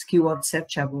that it's keyword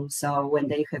searchable. So when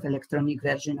they have electronic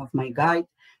version of my guide,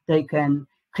 they can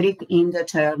click in the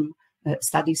term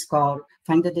study score,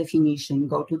 find the definition,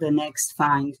 go to the next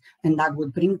find, and that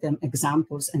would bring them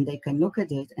examples, and they can look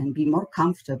at it and be more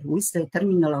comfortable with the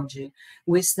terminology,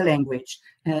 with the language,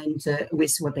 and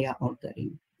with what they are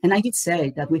ordering. And I did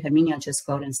say that we have miniature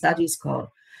score and study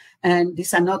score, and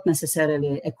these are not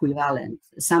necessarily equivalent.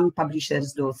 Some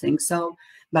publishers do think so,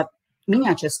 but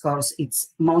miniature scores,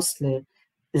 it's mostly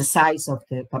the size of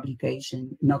the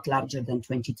publication, not larger than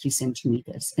 23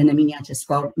 centimeters. And a miniature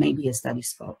score may be a study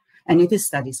score. And it is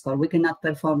study score, we cannot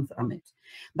perform from it.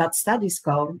 But study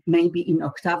score may be in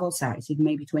octavo size, it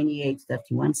may be 28,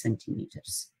 31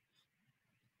 centimeters.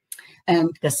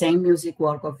 And the same music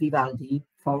work of Vivaldi,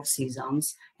 4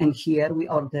 Seasons, and here we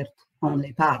ordered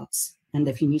only parts. And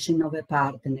definition of a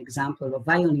part, an example of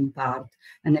violin part,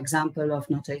 an example of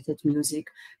notated music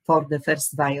for the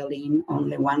first violin,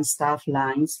 only 1 staff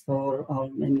lines for all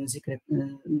the music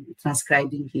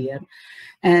transcribed in here.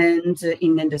 And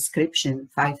in the description,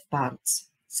 5 parts.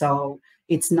 So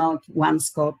it's not 1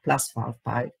 score plus 5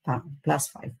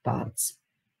 parts.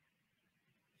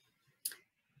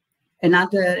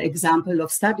 Another example of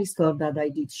study score that I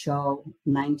did show,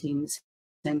 19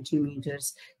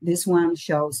 centimeters. This one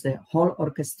shows the whole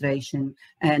orchestration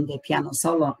and the piano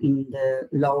solo in the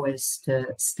lowest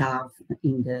staff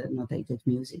in the notated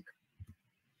music.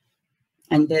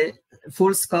 And the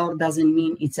full score doesn't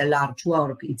mean it's a large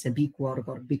work, it's a big work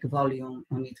or big volume,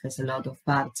 and it has a lot of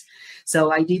parts.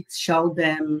 So I did show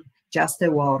them just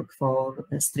a work for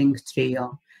a string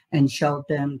trio and showed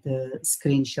them the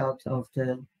screenshot of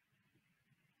the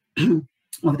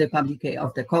of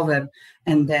the cover,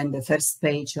 and then the first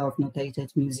page of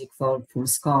notated music for full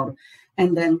score,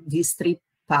 and then these 3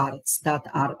 parts that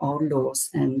are all loose,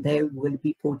 and they will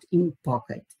be put in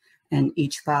pocket, and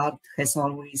each part has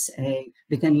always a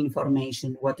written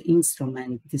information what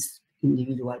instrument this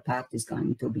individual part is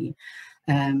going to be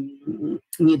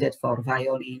needed for: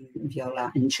 violin,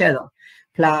 viola, and cello,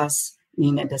 plus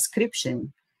in a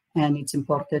description. And it's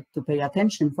important to pay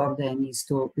attention for them is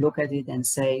to look at it and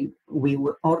say, we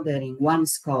were ordering 1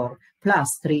 score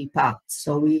plus 3 parts.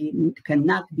 So we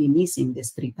cannot be missing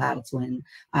these 3 parts when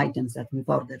items that we've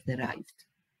ordered arrived.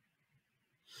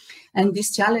 And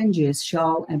these challenges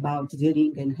show about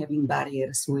dealing and having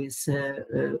barriers with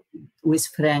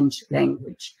French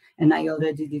language. And I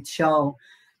already did show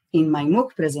in my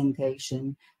MOOC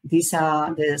presentation, these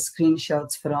are the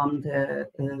screenshots from the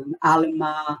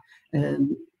ALMA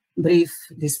brief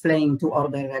displaying 2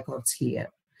 order records here.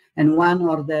 And 1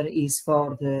 order is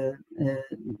for the,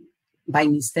 by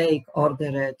mistake,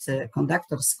 ordered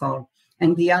conductor score,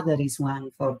 and the other is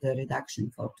one for the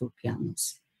reduction for 2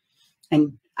 pianos.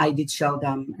 And I did show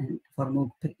them for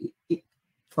MOOC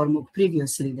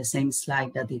previously, the same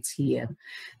slide that it's here,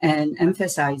 and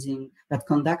emphasizing that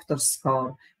conductor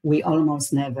score, we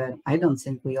almost never, I don't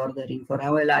think we ordering for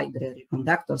our library.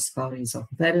 Conductor score is of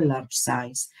very large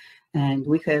size. And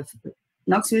we have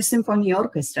Knoxville Symphony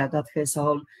Orchestra that has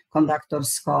all conductor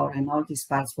score and all these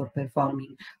parts for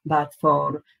performing. But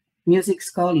for music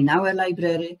score in our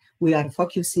library, we are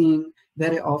focusing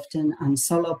very often on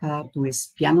solo part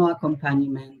with piano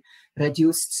accompaniment,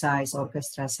 reduced size,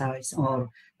 orchestra size, or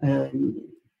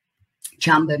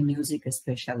chamber music,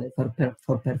 especially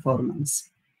for performance.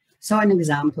 So an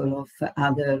example of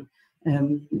other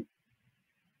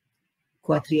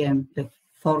quatrième, the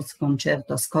 4th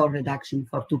concerto score reduction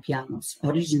for 2 pianos.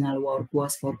 Original work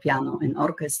was for piano and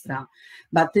orchestra,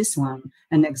 but this one,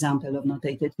 an example of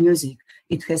notated music,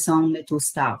 it has only 2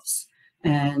 staffs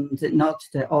and not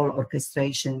the all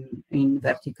orchestration in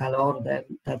vertical order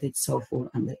that it's so full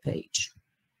on the page.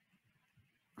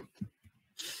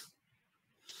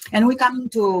 And we come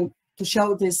to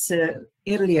show this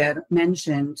earlier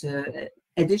mentioned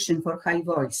edition for high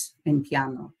voice and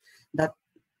piano. That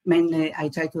mainly I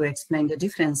try to explain the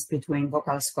difference between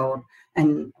vocal score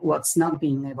and what's not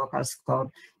being a vocal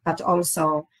score, but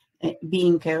also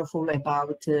being careful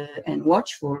about and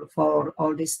watchful for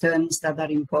all these terms that are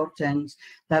important,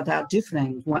 that are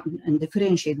different, and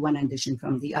differentiate one edition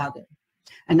from the other.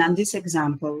 And on this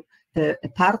example, the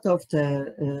part of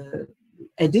the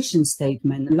edition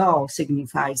statement, low,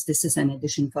 signifies this is an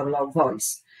edition for low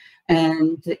voice.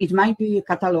 And it might be a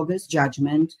catalogous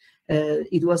judgment.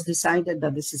 It was decided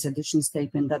that this is edition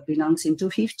statement that belongs in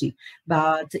 250,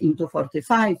 but in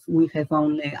 245 we have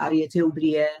only Ariete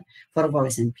Oubliée for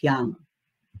voice and piano.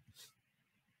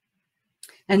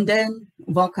 And then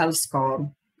vocal score,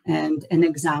 and an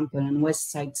example in West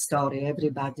Side Story,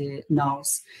 everybody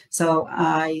knows. So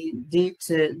I did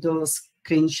do a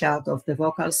screenshot of the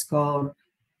vocal score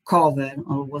cover,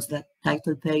 or was that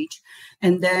title page,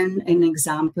 and then an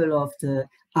example of the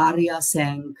aria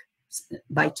sang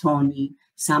by Tony,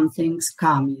 Something's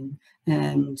Coming,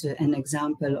 and an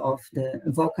example of the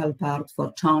vocal part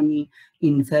for Tony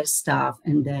in first staff,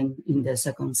 and then in the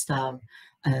second staff,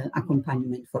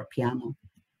 accompaniment for piano.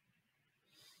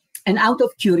 And out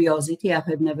of curiosity, I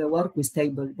have never worked with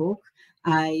table book.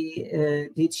 I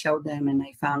did show them, and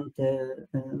I found the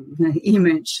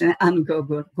image and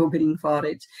Googling for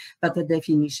it, but the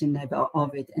definition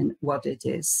of it and what it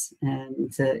is.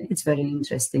 And it's very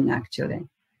interesting, actually.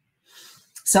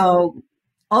 So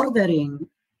ordering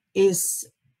is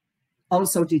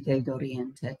also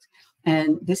detail-oriented.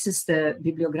 And this is the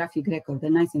bibliographic record.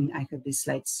 And I think I have these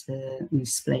slides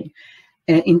displayed.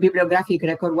 In bibliographic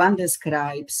record, one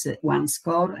describes one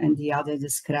score and the other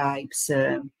describes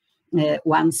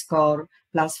one score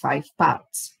plus 5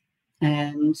 parts.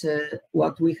 And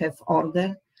what we have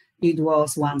ordered, it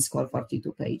was one score,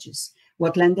 42 pages.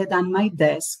 What landed on my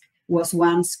desk was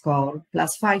one score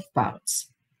plus 5 parts.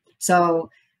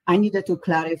 So I needed to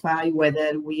clarify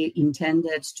whether we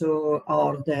intended to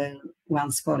order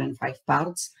one score and 5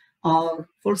 parts or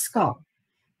full score.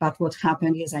 But what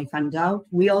happened is I found out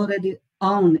we already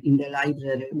own in the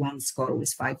library one score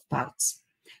with 5 parts.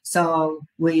 So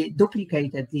we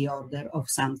duplicated the order of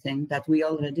something that we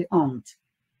already owned.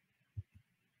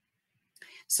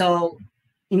 So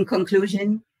in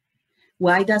conclusion,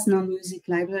 why does non-music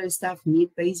library staff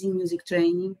need basic music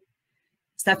training?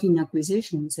 Staff in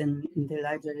acquisitions and in the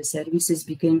library services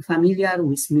became familiar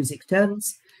with music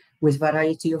terms, with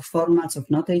variety of formats of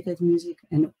notated music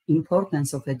and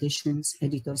importance of editions,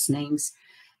 editors' names,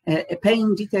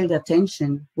 paying detailed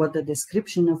attention what the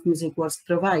description of music works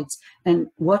provides and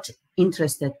what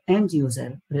interested end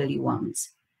user really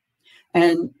wants.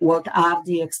 And what are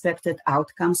the expected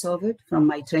outcomes of it from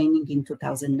my training in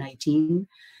 2019?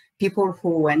 People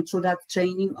who went through that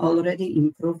training already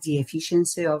improved the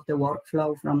efficiency of the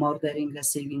workflow from ordering,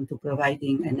 receiving to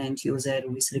providing an end user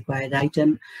with required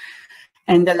item.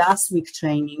 And the last week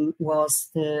training was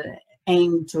the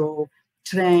aim to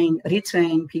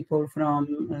retrain people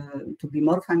from to be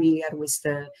more familiar with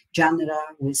the genre,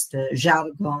 with the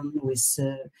jargon, with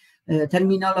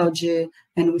terminology,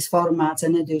 and with formats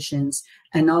and editions,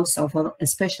 and also for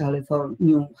especially for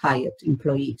new hired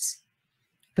employees.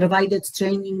 Provided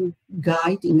training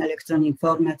guide in electronic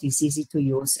format is easy to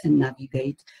use and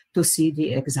navigate to see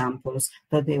the examples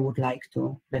that they would like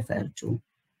to refer to.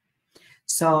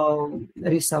 So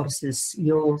resources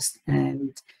used,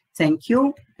 and thank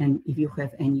you. And if you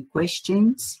have any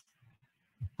questions,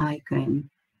 I can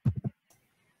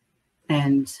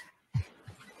end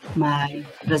my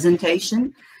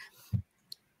presentation.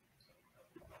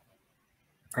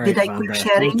 All right, Did I keep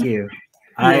sharing? Thank you.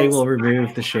 I will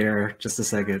remove the share just a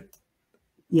second.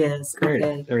 Yes. Great.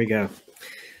 Okay. There we go.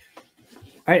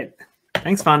 All right.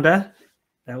 Thanks, Fonda.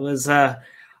 That was,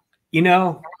 you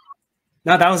know,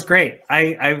 no, that was great.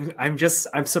 I'm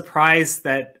surprised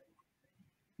that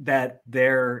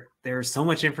there's so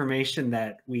much information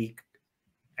that we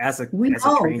as a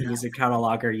trained music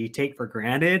cataloger, you take for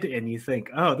granted, and you think,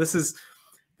 oh, this is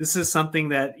something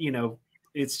that, you know,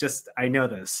 it's just, I know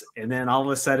this. And then all of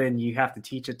a sudden you have to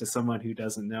teach it to someone who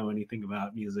doesn't know anything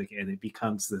about music, and it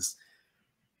becomes this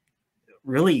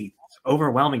really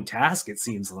overwhelming task, it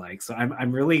seems like. So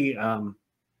I'm really,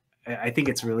 I think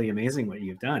it's really amazing what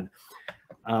you've done.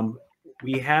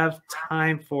 We have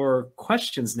time for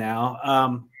questions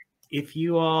now. If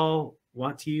you all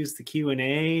want to use the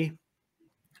Q&A,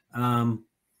 on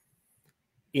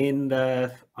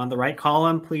the right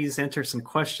column, please enter some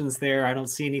questions there. I don't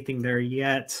see anything there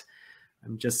yet.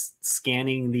 I'm just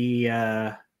scanning the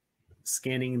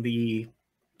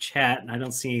chat, and I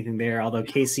don't see anything there. Although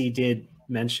Casey did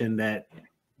mention that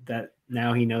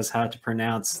now he knows how to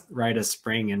pronounce "Rite of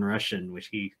Spring" in Russian, which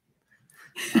he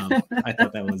I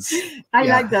thought that was. I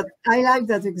like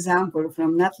that example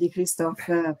from Natalie Christoph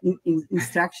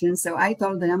instructions. So I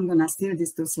told them I'm gonna steal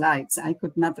these 2 slides. I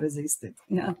could not resist it.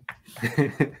 Yeah.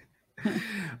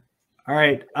 All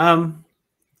right. Come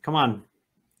on,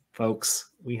 folks.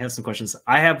 We have some questions.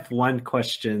 I have one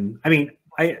question. I mean,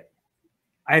 I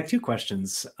had 2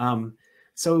 questions.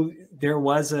 So there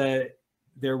was a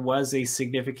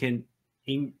significant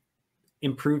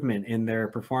improvement in their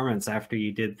performance after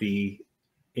you did the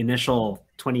initial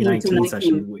 2019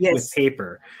 session with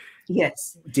paper.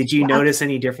 Yes. Did you notice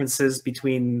any differences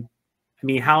between, I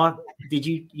mean, how did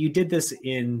you did this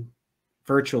in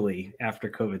virtually after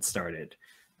COVID started?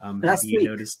 Last week.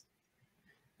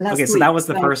 Okay, so that was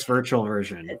the first virtual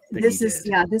version. This is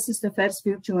the first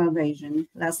virtual version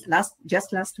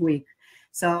just last week.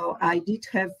 So I did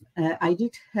have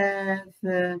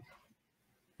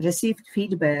received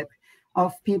feedback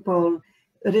of people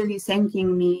really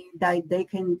thanking me that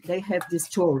they have this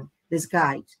tool, this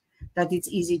guide, that it's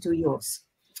easy to use.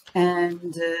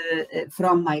 And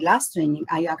from my last training,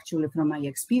 from my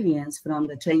experience from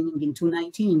the training in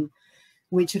 2019,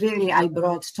 which really I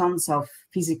brought tons of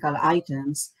physical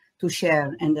items to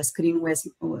share, and the screen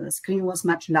was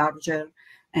much larger,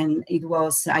 and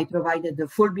I provided the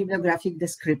full bibliographic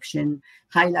description,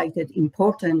 highlighted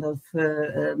important of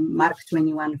Mark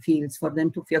 21 fields for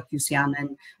them to focus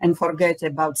on and forget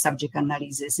about subject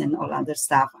analysis and all other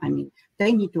stuff. I mean,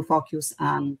 they need to focus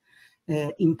on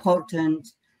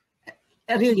important,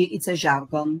 really it's a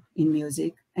jargon in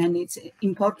music, and it's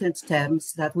important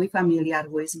terms that we're familiar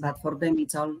with, but for them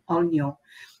it's all new.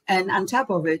 And on top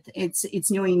of it,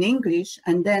 it's new in English,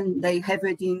 and then they have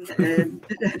it in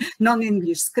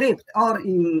non-English script or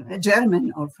in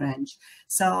German or French.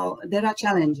 So there are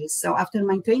challenges. So after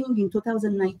my training in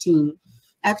 2019,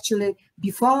 actually,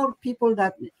 before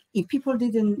if people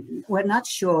were not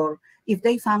sure if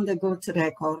they found a good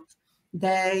record,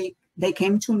 they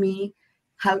came to me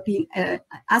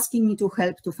asking me to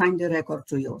help to find a record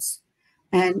to use.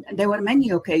 And there were many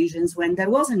occasions when there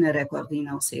wasn't a record in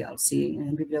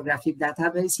OCLC bibliographic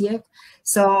database yet.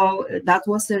 So that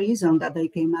was the reason that they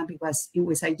came up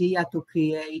with idea to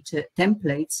create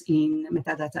templates in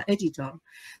metadata editor.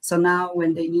 So now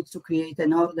when they need to create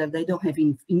an order, they don't have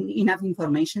enough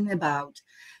information about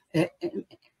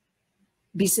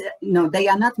no, they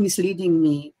are not misleading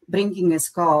me, bringing a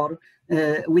score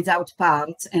without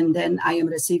parts, and then I am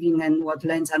receiving, and what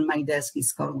lands on my desk is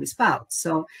score with parts.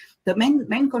 So the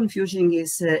main confusion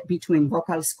is between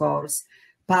vocal scores,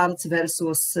 parts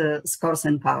versus scores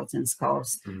and parts and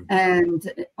scores.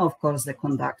 And of course the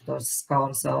conductor's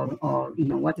scores, or you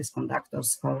know, what is conductor's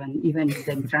score, and even if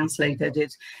they translated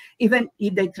it, even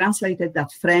if they translated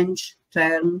that French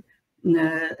term,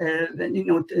 you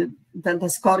know, the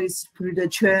score is pour de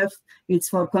chef, it's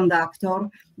for conductor,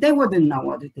 they wouldn't know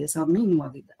what it is or mean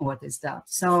what is that.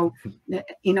 So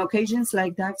in occasions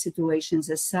like that, situations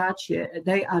as such,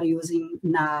 they are using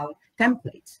now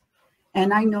templates.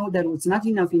 And I know there was not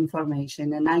enough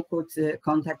information, and I could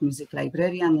contact music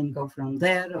librarian and go from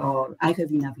there, or I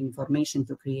have enough information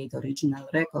to create original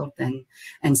record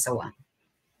and so on.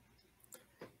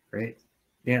 Great.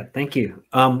 Yeah, thank you.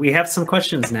 We have some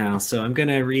questions now, so I'm going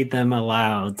to read them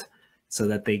aloud so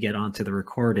that they get onto the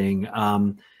recording.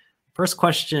 First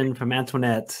question from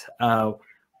Antoinette.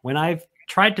 When I've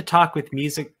tried to talk with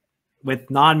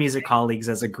non-music colleagues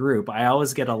as a group, I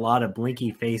always get a lot of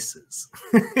blinky faces.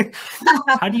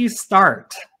 How do you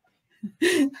start?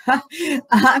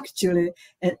 Actually,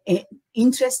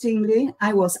 interestingly,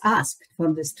 I was asked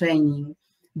for this training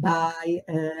by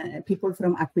people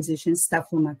from acquisitions, staff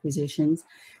from acquisitions,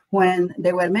 when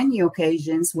there were many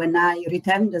occasions when I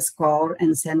returned the score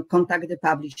and said, contact the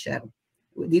publisher.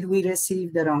 Did we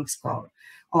receive the wrong score?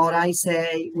 Or I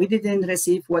say, we didn't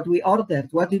receive what we ordered.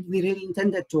 What did we really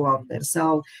intended to order?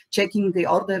 So checking the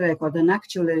order record, and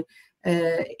actually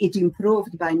it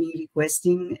improved by me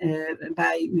requesting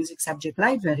by music subject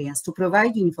librarians to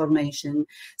provide information.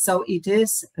 So it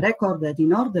is recorded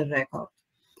in order record.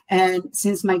 And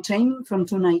since my training from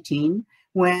 2019,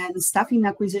 when staff in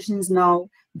acquisitions know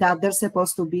that there's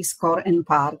supposed to be score and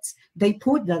parts, they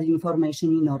put that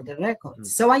information in order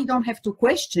records. So I don't have to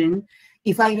question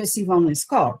if I receive only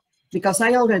score, because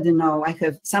I already know I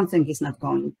have something is not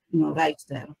going, you know, right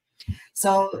there.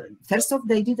 So first off,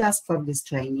 they did ask for this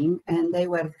training, and they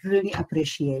were really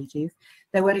appreciative.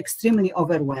 They were extremely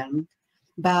overwhelmed,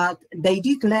 but they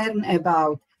did learn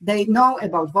about, they know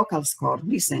about vocal score.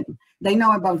 Listen, they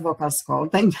know about vocal score.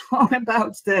 They know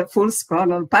about the full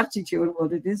score or partiture,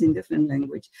 what it is in different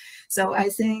language. So I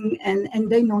think, and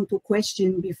they know to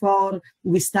question before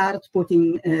we start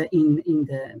putting in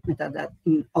the metadata,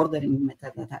 in ordering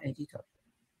metadata editor.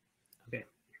 Okay,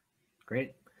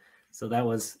 great. So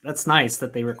that's nice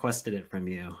that they requested it from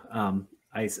you.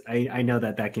 I know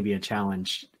that can be a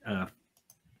challenge.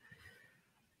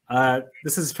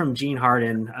 This is from Gene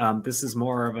Harden.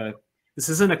 This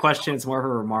isn't a question, it's more of a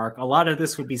remark. A lot of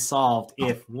this would be solved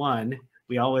if, one,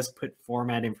 we always put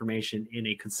format information in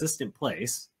a consistent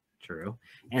place, true,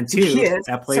 and two, yes,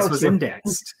 that place was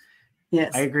indexed.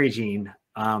 Yes. I agree, Gene.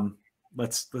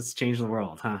 Let's change the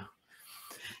world, huh?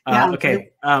 Yeah,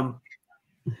 okay.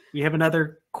 We have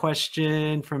another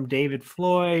question from David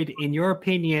Floyd. In your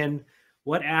opinion,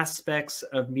 what aspects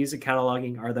of music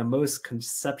cataloging are the most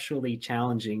conceptually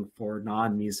challenging for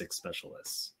non-music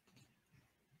specialists?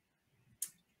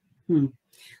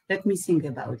 Let me think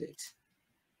about it.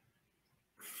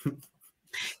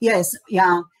 Yes,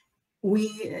 yeah.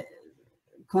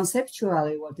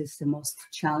 Conceptually, what is the most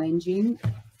challenging?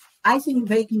 I think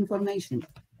vague information,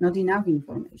 not enough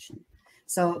information.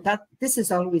 So this is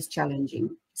always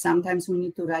challenging. Sometimes we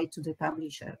need to write to the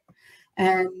publisher.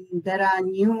 And there are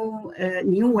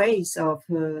new ways of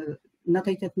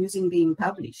notated music being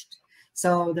published.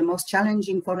 So the most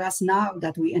challenging for us now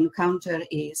that we encounter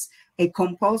is a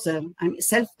composer,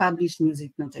 self-published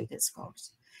music notated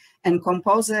scores. And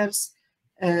composers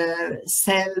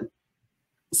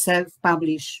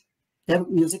self-publish their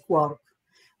music work,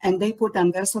 and they put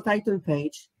on versatile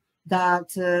page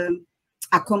that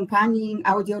accompanying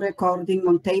audio recording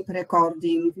on tape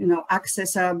recording,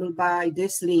 accessible by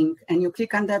this link, and you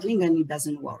click on that link and it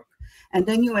doesn't work. And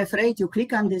then you're afraid you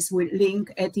click on this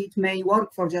link and it may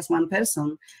work for just one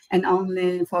person and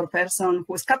only for a person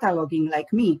who's cataloging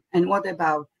like me. And what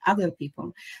about other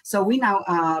people? So we now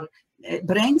are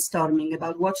brainstorming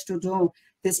about what to do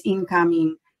this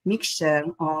incoming mixture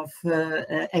of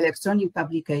electronic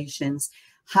publications,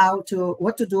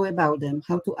 what to do about them,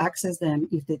 how to access them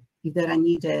if they are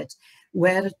needed,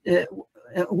 where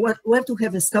to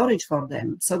have a storage for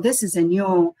them. So this is a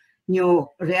new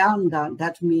realm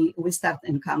that we start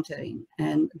encountering,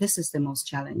 and this is the most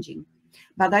challenging.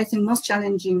 But I think most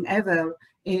challenging ever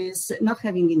is not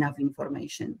having enough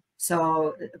information.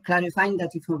 So clarifying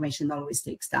that information always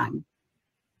takes time.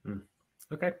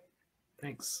 Okay,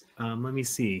 thanks. Let me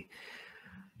see.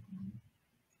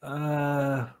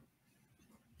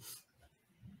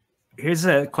 Here's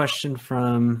a question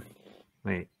from,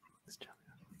 wait.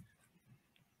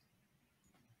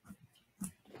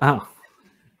 Oh.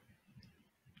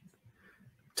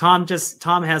 Tom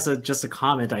has just a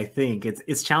comment. I think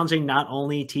it's challenging not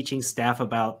only teaching staff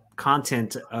about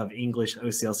content of English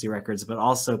OCLC records, but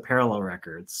also parallel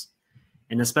records,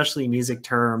 and especially music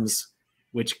terms,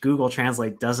 which Google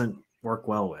Translate doesn't work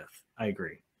well with. I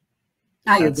agree.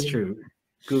 That's true.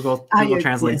 Google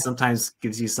Translate sometimes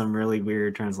gives you some really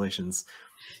weird translations.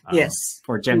 Yes.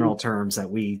 For general terms that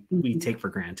we take for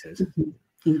granted.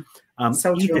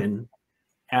 So Ethan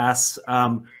asks,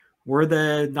 were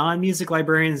the non-music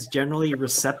librarians generally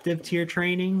receptive to your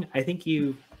training? I think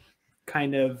you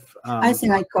kind of... I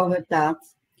think I covered that,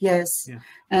 yes. Yeah.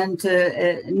 And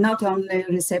not only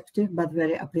receptive, but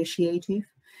very appreciative.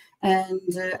 And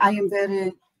I am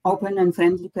very open and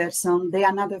friendly person. They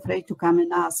are not afraid to come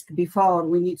and ask before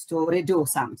we need to redo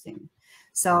something.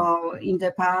 So in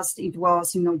the past, it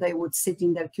was, they would sit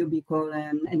in their cubicle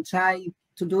and try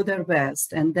to do their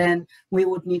best. And then we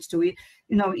would need to,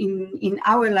 in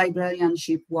our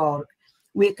librarianship work,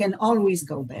 we can always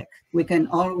go back. We can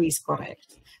always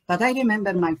correct. But I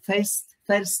remember my first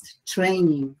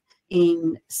training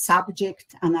in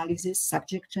subject analysis,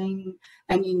 subject training,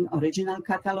 and in original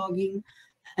cataloging.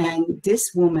 And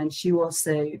this woman, she was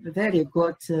a very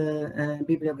good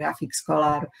bibliographic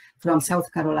scholar from South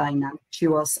Carolina. She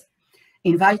was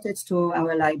invited to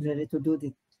our library to do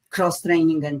the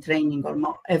cross-training and training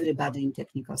everybody in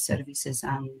technical services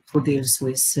and who deals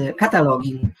with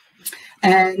cataloging.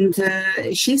 And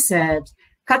she said,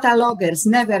 catalogers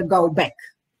never go back.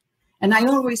 And I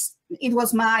always, it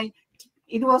was my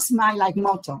like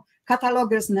motto.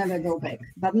 Catalogers never go back,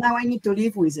 but now I need to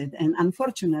live with it. And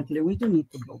unfortunately, we do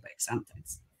need to go back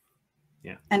sometimes.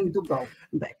 Yeah. And do go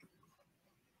back.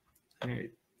 All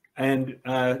right. And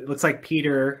it looks like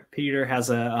Peter has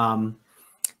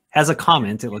a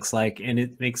comment, it looks like, and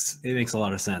it makes a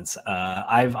lot of sense.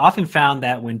 I've often found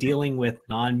that when dealing with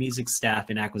non-music staff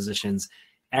in acquisitions,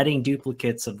 adding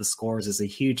duplicates of the scores is a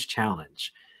huge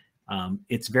challenge.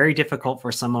 It's very difficult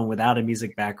for someone without a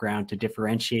music background to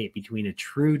differentiate between a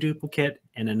true duplicate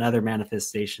and another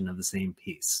manifestation of the same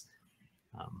piece.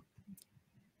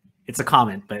 It's a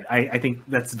comment, but I think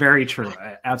that's very true.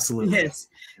 Absolutely. Yes,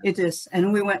 it is.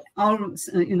 And we went all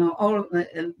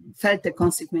felt the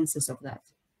consequences of that.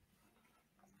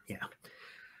 Yeah.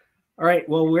 All right.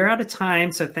 Well, we're out of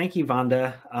time. So thank you,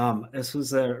 Vanda. This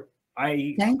was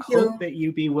I hope that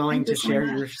you be willing to share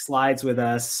your slides with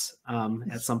us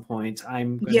at some point.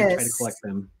 I'm going to try to collect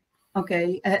them.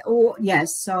 Okay.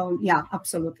 Yes. So yeah,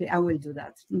 absolutely. I will do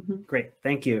that. Great.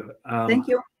 Thank you. Thank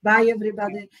you. Bye,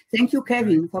 everybody. Thank you,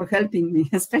 Kevin, for helping me,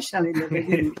 especially in the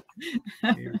beginning.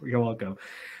 You're welcome.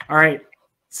 All right.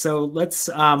 So let's,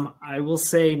 I will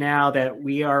say now that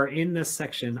we are in this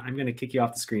section. I'm going to kick you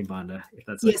off the screen, Vanda, if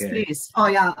that's okay. Yes, please. Oh,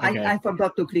 yeah. Okay. I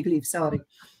forgot to click leave. Sorry.